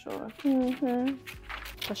year for sure. Mm-hmm.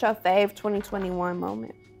 What's your fave 2021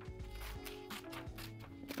 moment?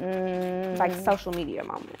 Like social media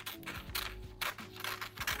moment.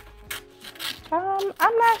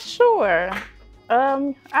 I'm not sure.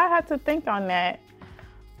 I had to think on that.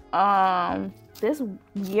 This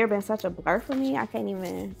year been such a blur for me. I can't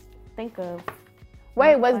even think of.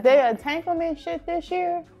 Wait, was there a entanglement shit this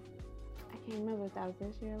year? I can't remember if that was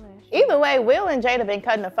this year or last year. Either way, Will and Jada been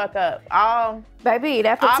cutting the fuck up. Baby,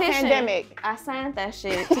 that petition. All pandemic. I signed that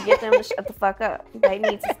shit to get them to shut the fuck up. They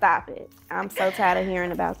need to stop it. I'm so tired of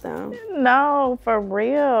hearing about them. No, for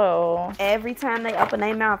real. Every time they open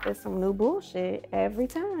their mouth, it's some new bullshit. Every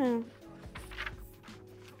time.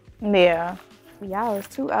 Yeah. Y'all is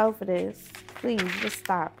too old for this. Please, just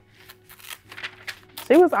stop.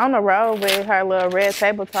 She was on the road with her little red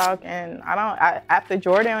table talk, and after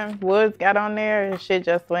Jordan Woods got on there, shit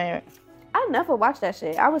just went. I never watched that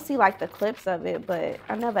shit. I would see like the clips of it, but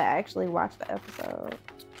I never actually watched the episode.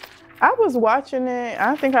 I was watching it.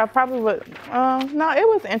 I think I probably would. No, it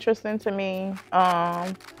was interesting to me.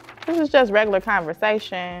 This is just regular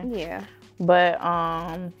conversation. Yeah. But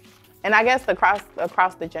and I guess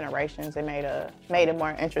across the generations, it made it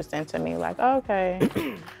more interesting to me. Like,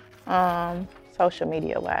 okay. Social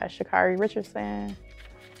media wise, Sha'Carri Richardson.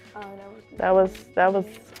 Oh,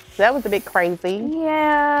 that was a bit crazy.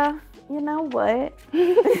 Yeah, you know what?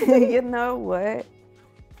 You know what?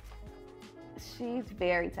 She's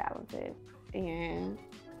very talented, and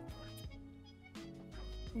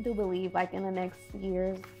I do believe like in the next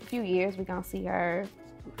few years, we're gonna see her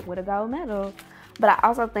with a gold medal. But I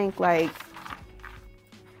also think like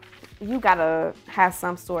you gotta have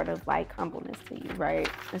some sort of like humbleness to you, right?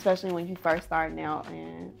 Especially when you first starting out,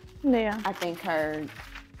 and yeah, I think her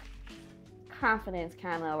confidence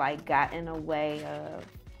kind of like got in the way of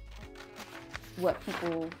what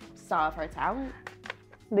people saw of her talent.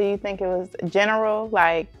 Do you think it was general?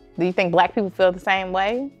 Like, do you think Black people feel the same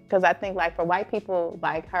way? Because I think like for white people,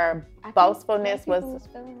 like her boastfulness was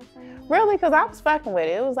feeling the same way. Really, because I was fucking with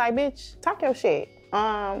it. It was like, bitch, talk your shit.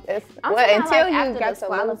 Until like you got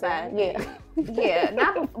disqualified. Yeah. Yeah,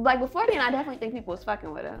 not like before then. I definitely think people was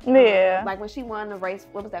fucking with her. Yeah. Like when she won the race,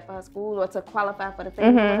 what was that for her school or to qualify for the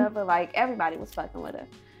thing or whatever? Like everybody was fucking with her.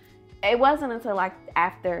 It wasn't until like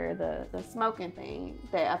after the smoking thing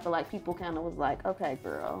that I feel like people kind of was like, okay,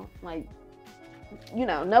 girl, like, you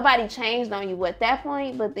know, nobody changed on you at that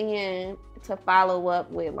point, but then to follow up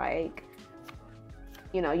with like,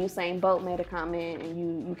 you know, Usain Bolt made a comment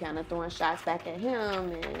and you kind of throwing shots back at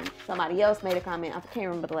him, and somebody else made a comment. I can't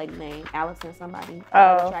remember the lady's name, Allison somebody.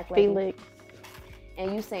 Felix.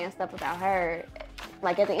 And you saying stuff about her.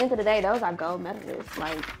 Like at the end of the day, those are gold medalists.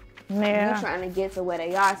 Like you trying to get to where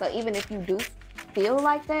they are. So even if you do feel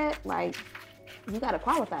like that, like you gotta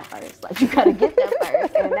qualify first. Like you gotta get there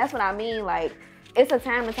first. And that's what I mean. Like it's a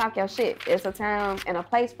time to talk your shit. It's a time and a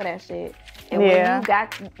place for that shit. And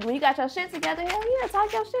when you got your shit together, hell yeah,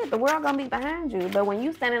 talk your shit. The world gonna be behind you. But when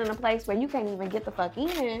you standing in a place where you can't even get the fuck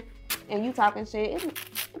in and you talking shit,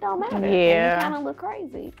 it don't matter. Yeah. And you kind of look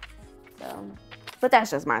crazy. So, but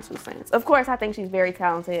that's just my 2 cents. Of course, I think she's very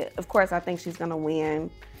talented. Of course, I think she's gonna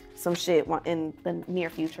win some shit in the near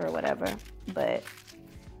future or whatever. But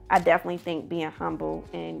I definitely think being humble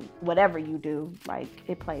in whatever you do, like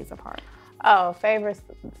it plays a part. Oh, favorite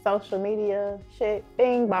social media shit?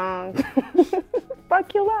 Bing bong.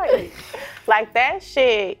 Fuck your life. Like that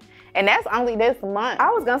shit. And that's only this month.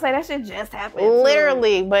 I was gonna say that shit just happened.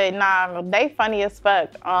 Literally, but nah, they funny as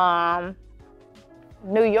fuck.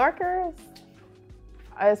 New Yorkers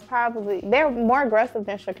is they're more aggressive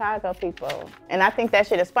than Chicago people. And I think that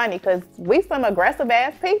shit is funny because we some aggressive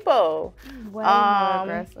ass people. Way more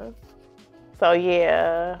aggressive. So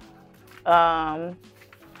yeah.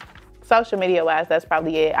 Social media wise, that's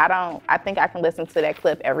probably it. I think I can listen to that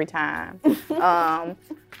clip every time.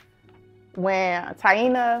 When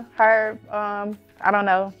Taina, her, I don't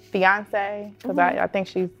know, fiance, because I think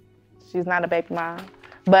she's not a baby mom.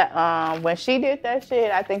 But when she did that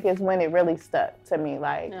shit, I think is when it really stuck to me.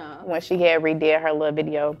 Like when she had redid her little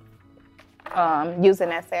video using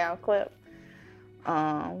that sound clip.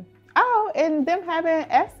 And them having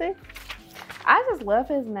Essex. I just love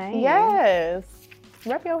his name. Yes.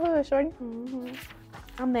 Rep your hood, shorty. Mm-hmm.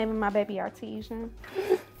 I'm naming my baby Artesian.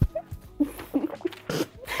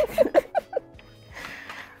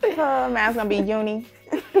 Mine's gonna be Uni.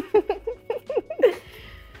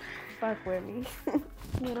 Fuck with me.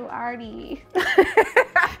 Little Artie.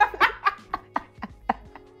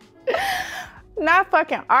 Not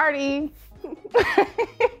fucking Artie.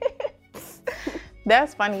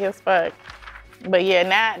 That's funny as fuck. But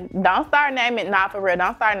yeah, don't start naming, for real,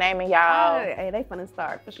 don't start naming y'all. Hey, they finna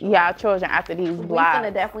start for sure. Y'all children after these blocks. We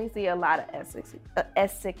finna definitely see a lot of Essexes.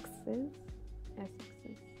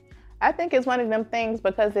 I think it's one of them things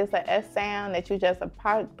because it's an S sound that you just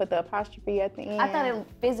put the apostrophe at the end. I thought it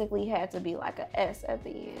physically had to be like an S at the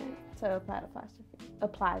end to apply the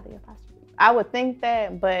apostrophe. I would think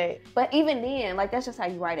that, but even then, like that's just how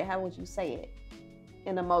you write it. How would you say it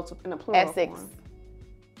in a plural Essex. form?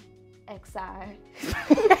 XI.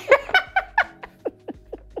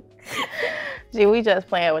 Gee, we just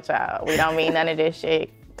playing with y'all. We don't mean none of this shit.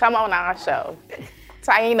 Come on our show.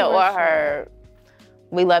 Taina or her.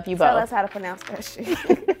 We love you both. Tell us how to pronounce that shit.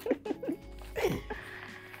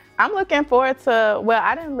 I'm looking forward to, well,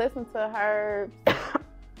 I didn't listen to her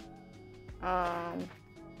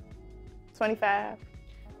 25.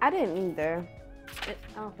 I didn't either. I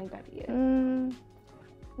don't think I did.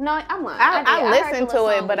 No, I'm lying. I listened to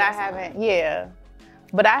it, but I haven't,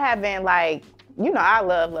 But I haven't, like, you know, I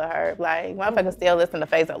love Lil Herb. Like, motherfuckers still listen to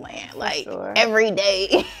Face of Land, like, every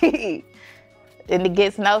day. And it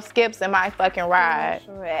gets no skips in my fucking ride.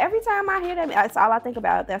 Sure. Every time I hear that, that's all I think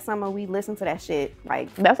about. That summer we listened to that shit.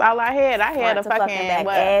 Like that's all I had. I had a fucking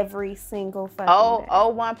every single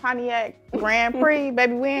fucking one Pontiac Grand Prix,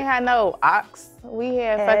 baby. We ain't had no aux. We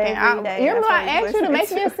had fucking. You know, I asked you to make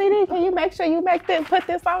me a CD. Can you make sure you put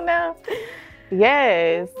this on there?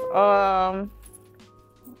 Yes.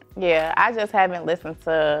 Yeah. I just haven't listened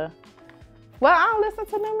to. Well, I don't listen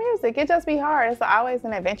to new music. It just be hard. It's always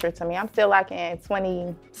an adventure to me. I'm still like in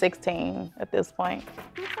 2016 at this point.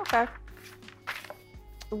 It's okay.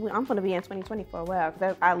 I'm going to be in 2020 for a while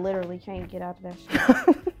because I literally can't get out of that shit.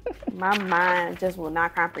 My mind just will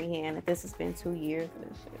not comprehend that this has been 2 years of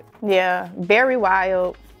this shit. Yeah, very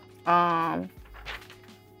wild.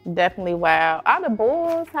 Definitely wild. The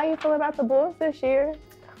Bulls, how you feel about the Bulls this year?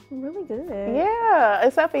 Really good. Yeah,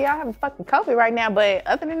 except for y'all having fucking COVID right now, but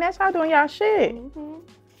other than that, y'all doing y'all shit. Mm-hmm.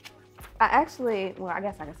 I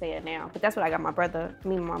guess I can say it now, but that's what I got me,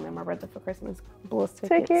 my mom, and my brother for Christmas. Bulls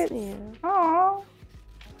tickets. Yeah. Aww.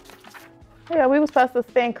 Yeah, we was supposed to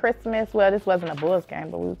spend Christmas. Well, this wasn't a Bulls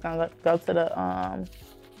game, but we was gonna go to the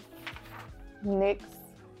Knicks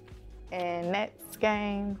and Nets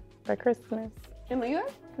game for Christmas. In New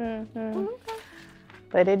York? Mm-hmm. Okay.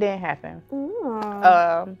 But it didn't happen.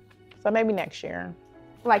 Mm. So maybe next year.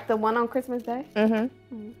 Like the one on Christmas Day?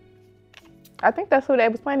 Mm-hmm. I think that's who they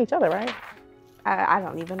was playing each other, right? I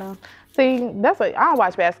don't even know. See, that's what I don't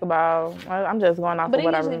watch basketball. I'm just going off of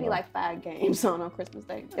what I remember. But it usually be like 5 games on Christmas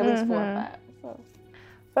Day. At least 4 or 5.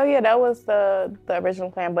 So yeah, that was the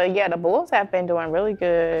original plan. But yeah, the Bulls have been doing really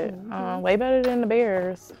good. Way better than the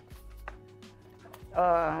Bears.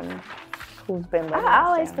 Who's been I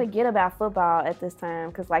always forget about football at this time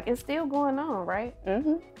because like it's still going on, right?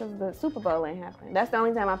 Because the Super Bowl ain't happening. That's the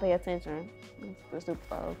only time I pay attention. It's the Super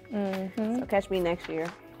Bowl. So catch me next year.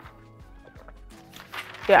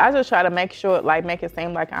 Yeah, I just try to make sure, like, make it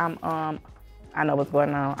seem like I'm I know what's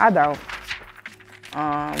going on. I don't.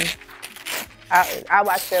 I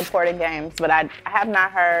watch the important games, but I have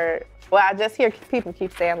not heard. Well, I just hear people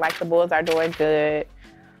keep saying like the Bulls are doing good.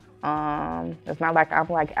 It's not like I'm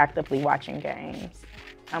like actively watching games,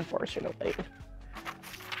 unfortunately.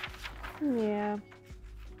 Yeah.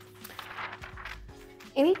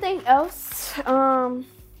 Anything else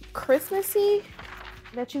Christmassy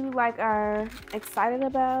that you like are excited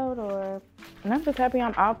about or? And I'm just happy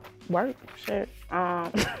I'm off work. Shit.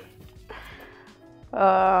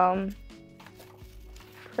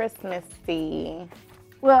 Christmassy.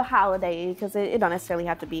 Well, holiday, because it don't necessarily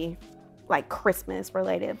have to be like Christmas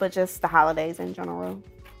related, but just the holidays in general.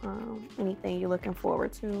 Anything you're looking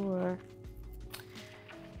forward to, or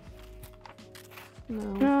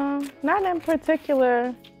no? Not in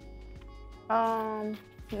particular.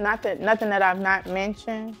 Nothing that I've not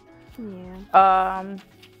mentioned. Yeah.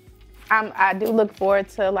 I do look forward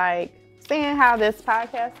to like seeing how this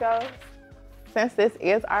podcast goes, since this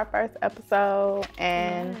is our first episode,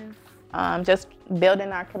 and just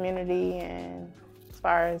building our community, and as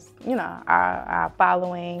far as our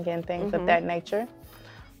following and things of that nature.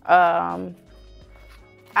 I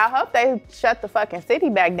hope they shut the fucking city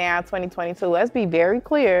back down 2022. Let's be very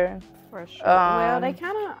clear. For sure. Well, they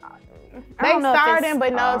kind of. They starting,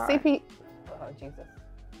 but no, Oh, Jesus.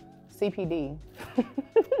 CPD.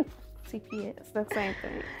 CPS, the same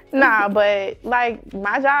thing. Nah, but like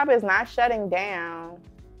my job is not shutting down.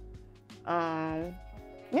 Again.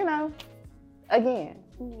 Yeah.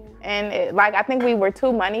 And I think we were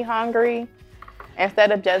too money hungry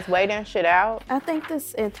instead of just waiting shit out. I think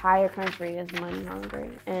this entire country is money hungry,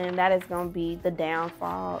 and that is going to be the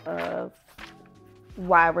downfall of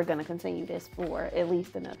why we're going to continue this for at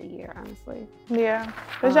least another year, honestly. Yeah,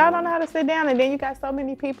 because y'all don't know how to sit down, and then you got so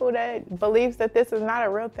many people that believes that this is not a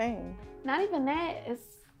real thing. Not even that, it's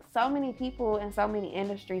so many people in so many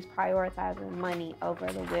industries prioritizing money over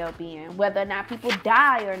the well-being. Whether or not people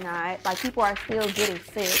die or not, like people are still getting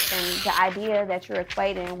sick, and the idea that you're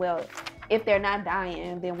equating, well, if they're not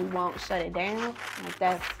dying, then we won't shut it down. Like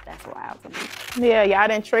that's wild to me. Yeah, y'all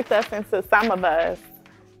done tricked us into some of us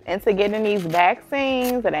into getting these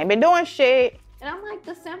vaccines that ain't been doing shit. And I'm like,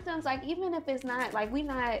 the symptoms, like even if it's not, like we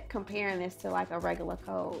not comparing this to like a regular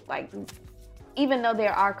cold. Like even though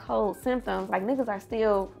there are cold symptoms, like niggas are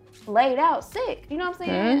still laid out sick. You know what I'm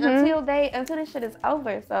saying? Until this shit is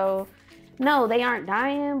over. So no, they aren't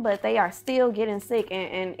dying, but they are still getting sick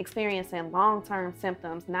and experiencing long-term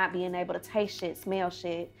symptoms, not being able to taste shit, smell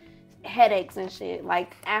shit, headaches and shit,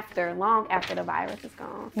 like long after the virus is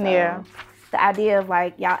gone. So yeah. The idea of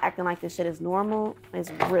like y'all acting like this shit is normal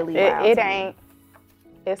is really wild. It ain't.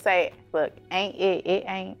 It say, look, ain't it? It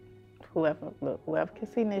ain't. Whoever can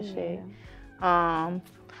see this shit.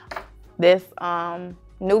 This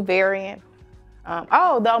new variant. The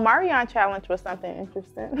Omarion challenge was something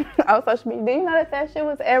interesting on social media. Do you know that shit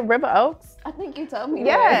was at River Oaks? I think you told me.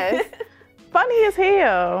 Yes. That. Funny as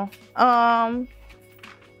hell.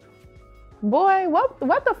 Boy, what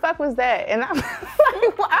the fuck was that? And I'm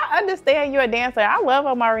like, well, I understand you're a dancer. I love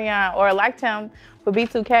Omarion, or liked him for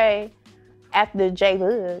B2K after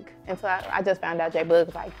J-Bug. Until I just found out J-Bug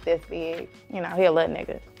was like this big. He a little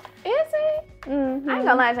nigga. Is he? Mm-hmm. I ain't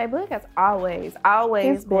gonna lie, J-Bug has always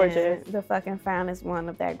he's gorgeous. Been the fucking finest one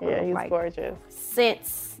of that group. Yeah, he's like, gorgeous.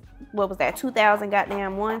 Since, what was that, 2000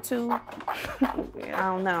 goddamn 1, 2? I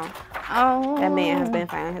don't know. Oh. That man has been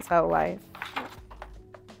fine his whole life.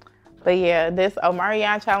 But yeah, this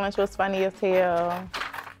Omarion challenge was funny as hell.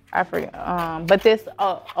 I forget. But this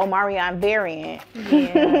Omarion variant,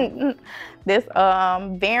 this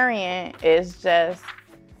variant is just,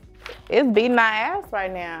 it's beating our ass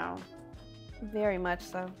right now. Very much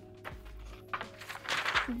so.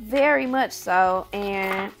 Very much so.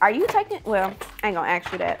 And are you taking, well, I ain't gonna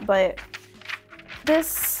ask you that, but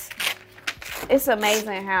it's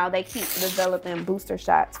amazing how they keep developing booster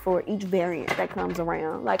shots for each variant that comes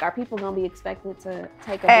around. Like, are people gonna be expected to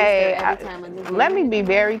take a booster every time a new variant? Let me be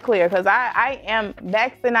very clear, because I am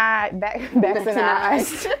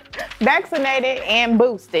vaccinated and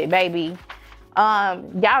boosted, baby.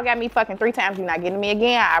 Y'all got me fucking 3 times. You're not getting me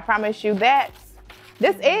again. I promise you that.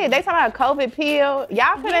 This is. They talking about a COVID pill.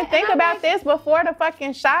 Y'all couldn't think about this before the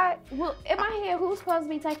fucking shot? Well, in my head, who's supposed to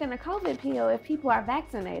be taking a COVID pill if people are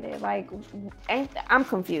vaccinated? Like, I'm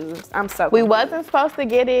confused. I'm so confused. We wasn't supposed to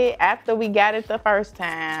get it after we got it the first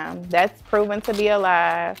time. That's proven to be a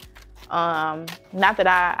lie. Not that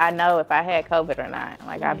I know if I had COVID or not.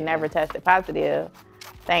 Like, I've never tested positive.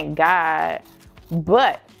 Thank God.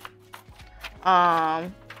 But,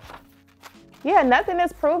 yeah, nothing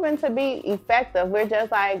is proven to be effective. We're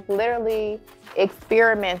just like literally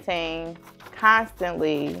experimenting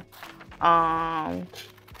constantly. And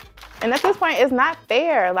at this point, it's not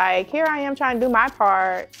fair. Like, here I am trying to do my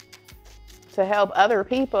part to help other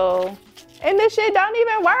people, and this shit don't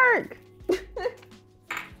even work.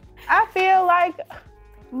 I feel like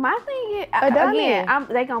my thing is, again,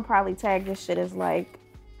 they gonna probably tag this shit as like,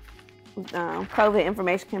 COVID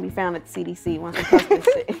information can be found at the CDC once we post this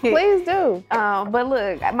shit. Please do. But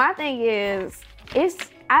look, my thing is,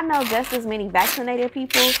 I know just as many vaccinated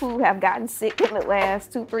people who have gotten sick in the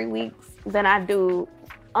last 2-3 weeks than I do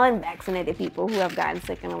unvaccinated people who have gotten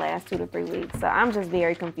sick in the last 2 to 3 weeks. So I'm just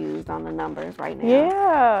very confused on the numbers right now.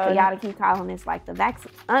 Yeah. For y'all to keep calling this like the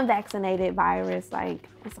unvaccinated virus, like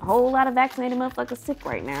it's a whole lot of vaccinated motherfuckers sick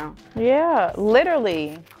right now. Yeah,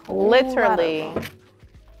 literally.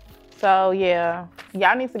 So yeah,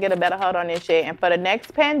 y'all need to get a better hold on this shit. And for the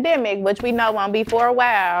next pandemic, which we know won't be for a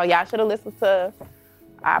while, y'all should have listened to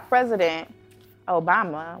our president,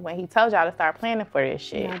 Obama, when he told y'all to start planning for this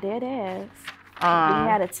shit. Y'all dead ass. We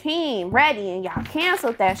had a team ready and y'all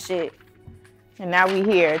canceled that shit. And now we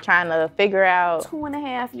here trying to figure out.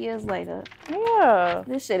 2.5 years later. Yeah.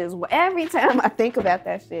 This shit is, every time I think about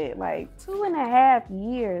that shit, like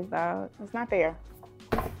 2.5 years, dog. It's not fair.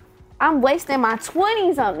 I'm wasting my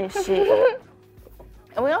 20s on this shit.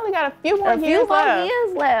 And we only got a few more years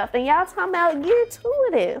left. And y'all talking about year 2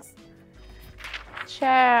 of this.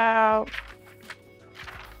 Child.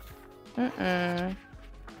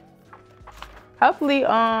 Hopefully,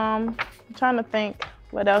 I'm trying to think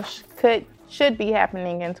what else should be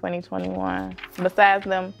happening in 2021 besides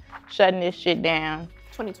them shutting this shit down.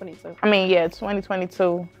 2022. I mean, yeah,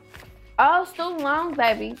 2022. Oh, student loans,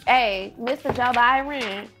 baby. Hey, Mr. Joe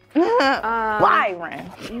Biden. Byron.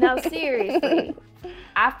 No, seriously.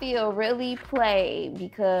 I feel really played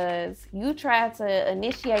because you tried to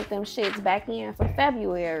initiate them shits back in for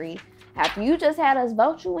February after you just had us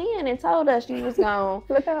vote you in and told us you was gonna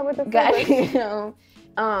goddamn what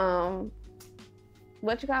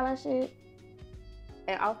you call that shit?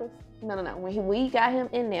 In office? No. When we got him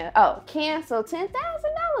in there, cancel $10,000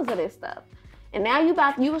 of this stuff. And now you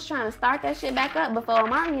was trying to start that shit back up before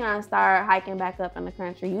Omarion started hiking back up in the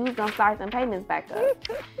country. You was gonna start them payments back up.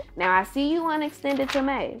 Now I see you unextended to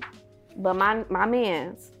May, but my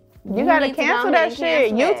mans, you gotta cancel that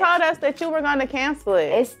shit. You told us that you were gonna cancel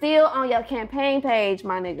it. It's still on your campaign page,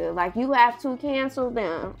 my nigga. Like you have to cancel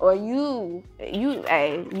them, or you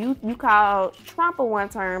called Trump a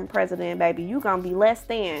one-term president, baby. You gonna be less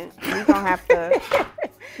than. You gonna have to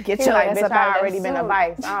get your ass bitch, up I out already of been a suit.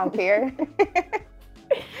 vice. I don't care.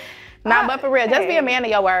 Nah, but for real, just be a man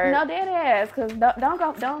of your word. No, dead ass, cause don't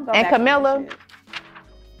go. And back Camilla.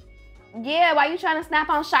 Yeah, why you trying to snap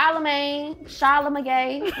on Charlamagne?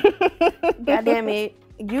 God damn it.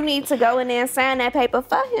 You need to go in there and sign that paper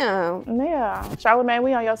for him. Yeah. Charlamagne,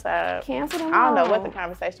 we on your side. Cancel them I don't know all. what the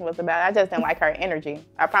conversation was about. I just didn't like her energy.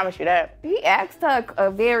 I promise you that. He asked her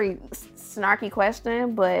a very snarky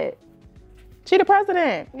question, but She the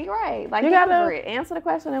president. you're right. Like, You get gotta- over it. Answer the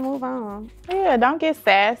question and move on. Yeah, don't get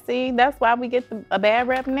sassy. That's why we get a bad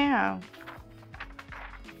rep now.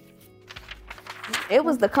 It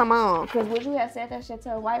was the come on. Because would you have said that shit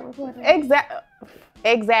to a white reporter?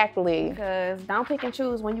 Exactly. Because don't pick and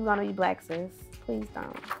choose when you're going to be black, sis. Please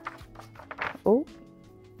don't. Ooh.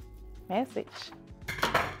 Message.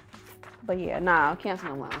 But yeah, nah, cancel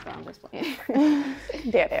them loans. I'm just playing.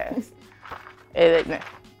 Dead ass.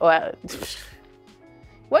 Well,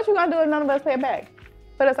 what you gonna do if none of us pay it back?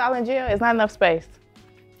 Put us all in jail? It's not enough space.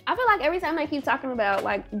 I feel like every time they keep talking about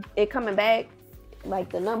like it coming back,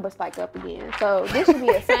 like the numbers spike up again. So this should be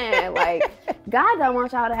a sign. Like God don't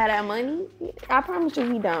want y'all to have that money. I promise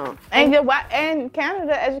you, He don't. And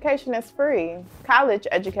Canada education is free. College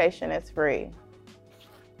education is free.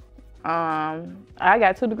 I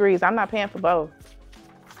got 2 degrees. I'm not paying for both.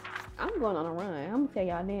 I'm going on a run. I'm gonna tell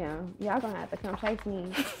y'all now. Y'all gonna have to come chase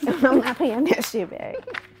me. I'm not paying that shit back.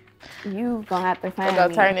 You gonna have to find Go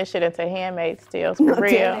me. turn this shit into Handmaid's Tales for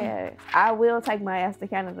real. Yeah. I will take my ass to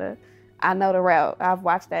Canada. I know the route. I've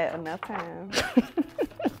watched that enough times.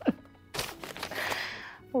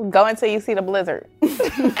 Go until you see the blizzard. Did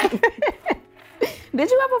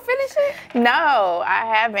you ever finish it? No, I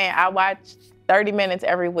haven't. I watch 30 minutes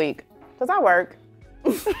every week because I work.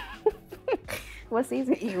 What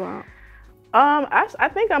season are you on? I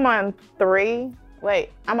think I'm on 3.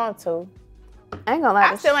 Wait, I'm on 2. I ain't gonna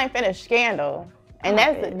lie. I still ain't finished Scandal. And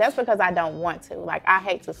bitch. that's because I don't want to. Like, I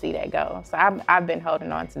hate to see that go. So I've been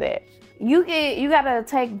holding on to that. You gotta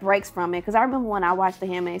take breaks from it, because I remember when I watched The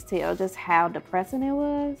Handmaid's Tale, just how depressing it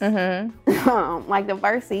was. Mm-hmm. Like the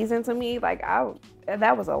first season to me, like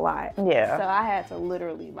that was a lot. Yeah. So I had to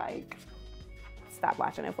literally like stop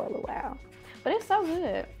watching it for a little while. But it's so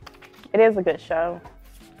good. It is a good show.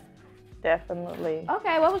 Definitely.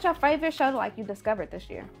 Okay, what was your favorite show like you discovered this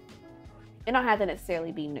year? It don't have to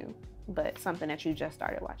necessarily be new, but something that you just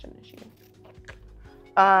started watching this year.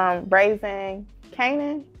 Raising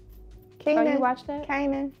Kanan. Oh, you watched that?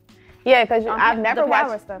 Kanan. Yeah, because I've never the Power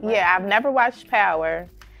watched. Stuff, right? Yeah, I've never watched Power,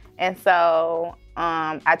 and so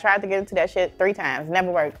I tried to get into that shit 3 times.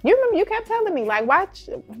 Never worked. You remember you kept telling me, like, watch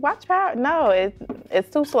Power. No, it's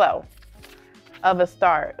too slow of a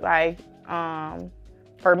start. Like,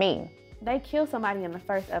 for me. They killed somebody in the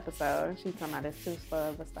first episode, and she's talking about it's too slow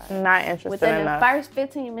of a start. Not interested Within enough. the first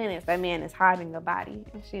 15 minutes, that man is hiding a body.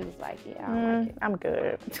 And she was like, yeah, I don't like it. I'm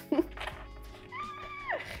good.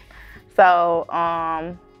 So,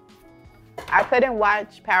 I couldn't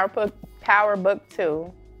watch Power Book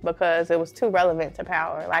 2 because it was too relevant to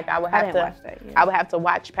Power. Like, I would have to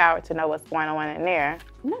watch Power to know what's going on in there.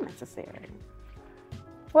 Not necessary.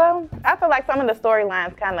 Well, I feel like some of the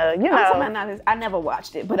storylines kind of, I never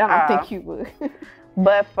watched it, but I don't think you would.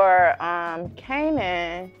 But for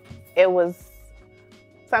Kanan, it was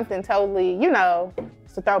something totally,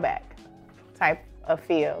 it's a throwback type of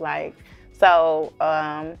feel. Like, so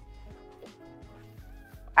I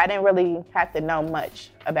didn't really have to know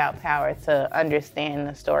much about Power to understand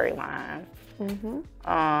the storyline.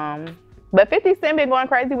 But 50 Cent been going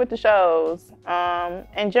crazy with the shows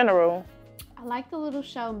in general. I like the little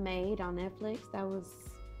show Made on Netflix. That was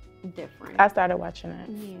different. I started watching it.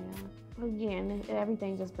 Yeah. Again,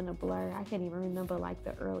 everything just been a blur. I can't even remember like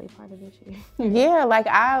the early part of this year. Yeah, like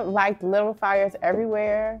I liked Little Fires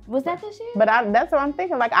Everywhere. Was that this year? But that's what I'm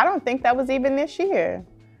thinking. Like, I don't think that was even this year.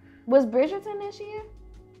 Was Bridgerton this year?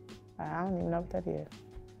 I don't even know what that is.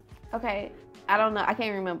 Okay. I don't know. I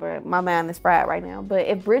can't remember. My mind is fried right now. But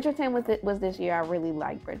if Bridgerton was this year, I really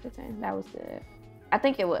liked Bridgerton. That was good. I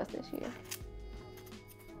think it was this year.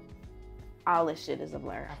 All this shit is a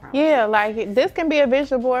blur, I promise. Yeah, like this can be a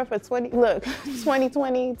vision board for 2020,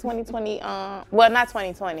 well, not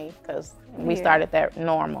 2020 because we started that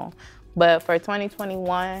normal, but for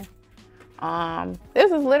 2021,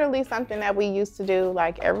 this is literally something that we used to do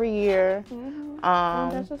like every year.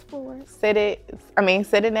 That's just for sitting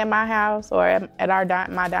in my house or at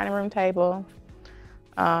my dining room table.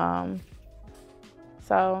 So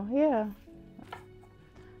yeah,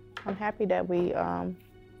 I'm happy that we've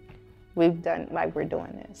done, like, we're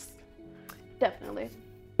doing this. Definitely.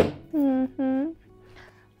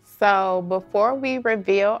 So before we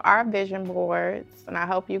reveal our vision boards, and I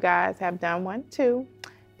hope you guys have done one too,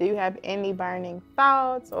 do you have any burning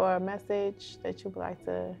thoughts or a message that you would like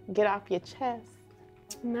to get off your chest?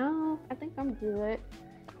 No, I think I'm good.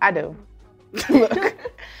 I do. Look,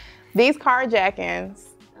 these carjackings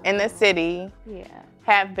in the city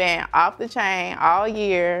have been off the chain all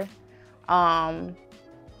year.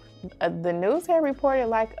 The news had reported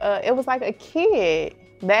it was like a kid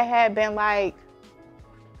that had been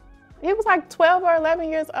it was like 12 or 11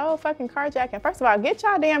 years old fucking carjacking. First of all, get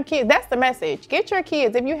y'all damn kids. That's the message. Get your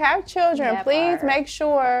kids. If you have children, please make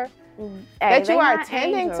sure that you are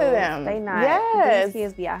tending to them. They not. Yes. These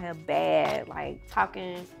kids be out here bad, like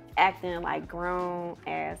talking, acting like grown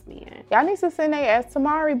ass men. Y'all need to send their ass to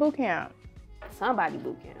Mari boot camp. Somebody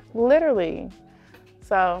boot camp. Literally.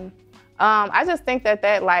 So I just think that's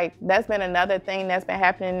been another thing that's been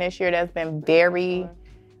happening this year that's been very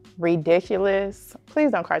ridiculous.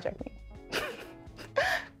 Please don't carjack me.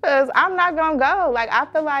 Because I'm not going to go. Like, I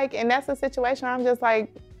feel like, and that's a situation I'm just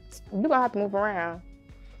like, you're going to have to move around.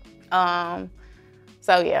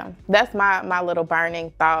 So, yeah, that's my little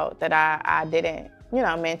burning thought that I didn't,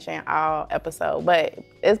 mention all episode. But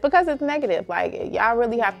it's because it's negative. Like, y'all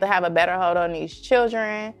really have to have a better hold on these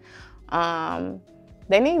children.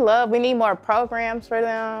 They need love. We need more programs for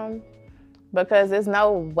them because there's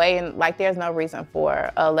no way, there's no reason for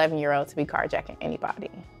an 11-year-old to be carjacking anybody.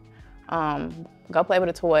 Go play with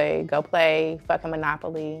a toy. Go play fucking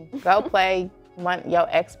Monopoly. Go play your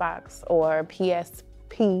Xbox or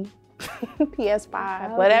PSP,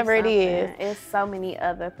 PS5, whatever it is. It's so many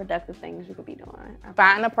other productive things you could be doing.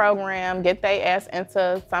 Find a program. Get their ass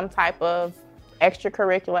into some type of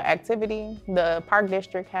extracurricular activity. The park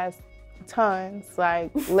district has tons,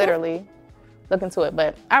 literally. Look into it.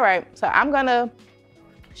 But all right, so I'm gonna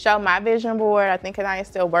show my vision board. I think Kanaya is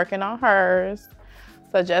still working on hers.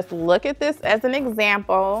 So just look at this as an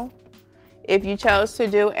example. If you chose to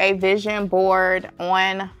do a vision board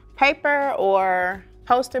on paper or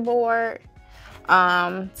poster board,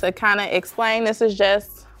 to kind of explain, this is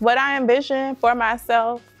just what I envision for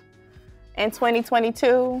myself in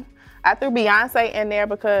 2022. I threw Beyonce in there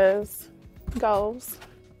because goals.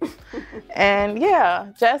 And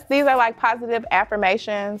yeah, just these are positive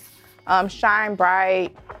affirmations. Shine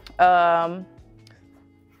bright,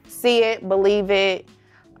 see it, believe it,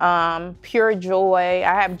 pure joy.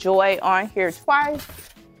 I have joy on here twice,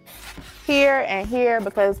 here and here,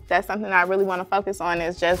 because that's something I really want to focus on,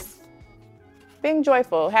 is just being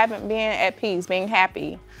joyful, being at peace, being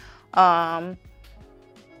happy. And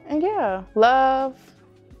yeah, love,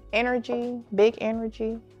 energy, big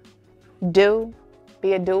energy.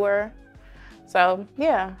 Be a doer. So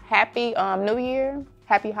yeah, happy New Year,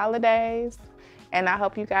 happy holidays, and I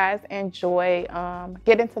hope you guys enjoy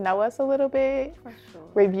getting to know us a little bit, For sure.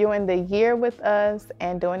 reviewing the year with us,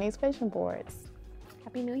 and doing these vision boards.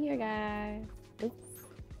 Happy New Year, guys.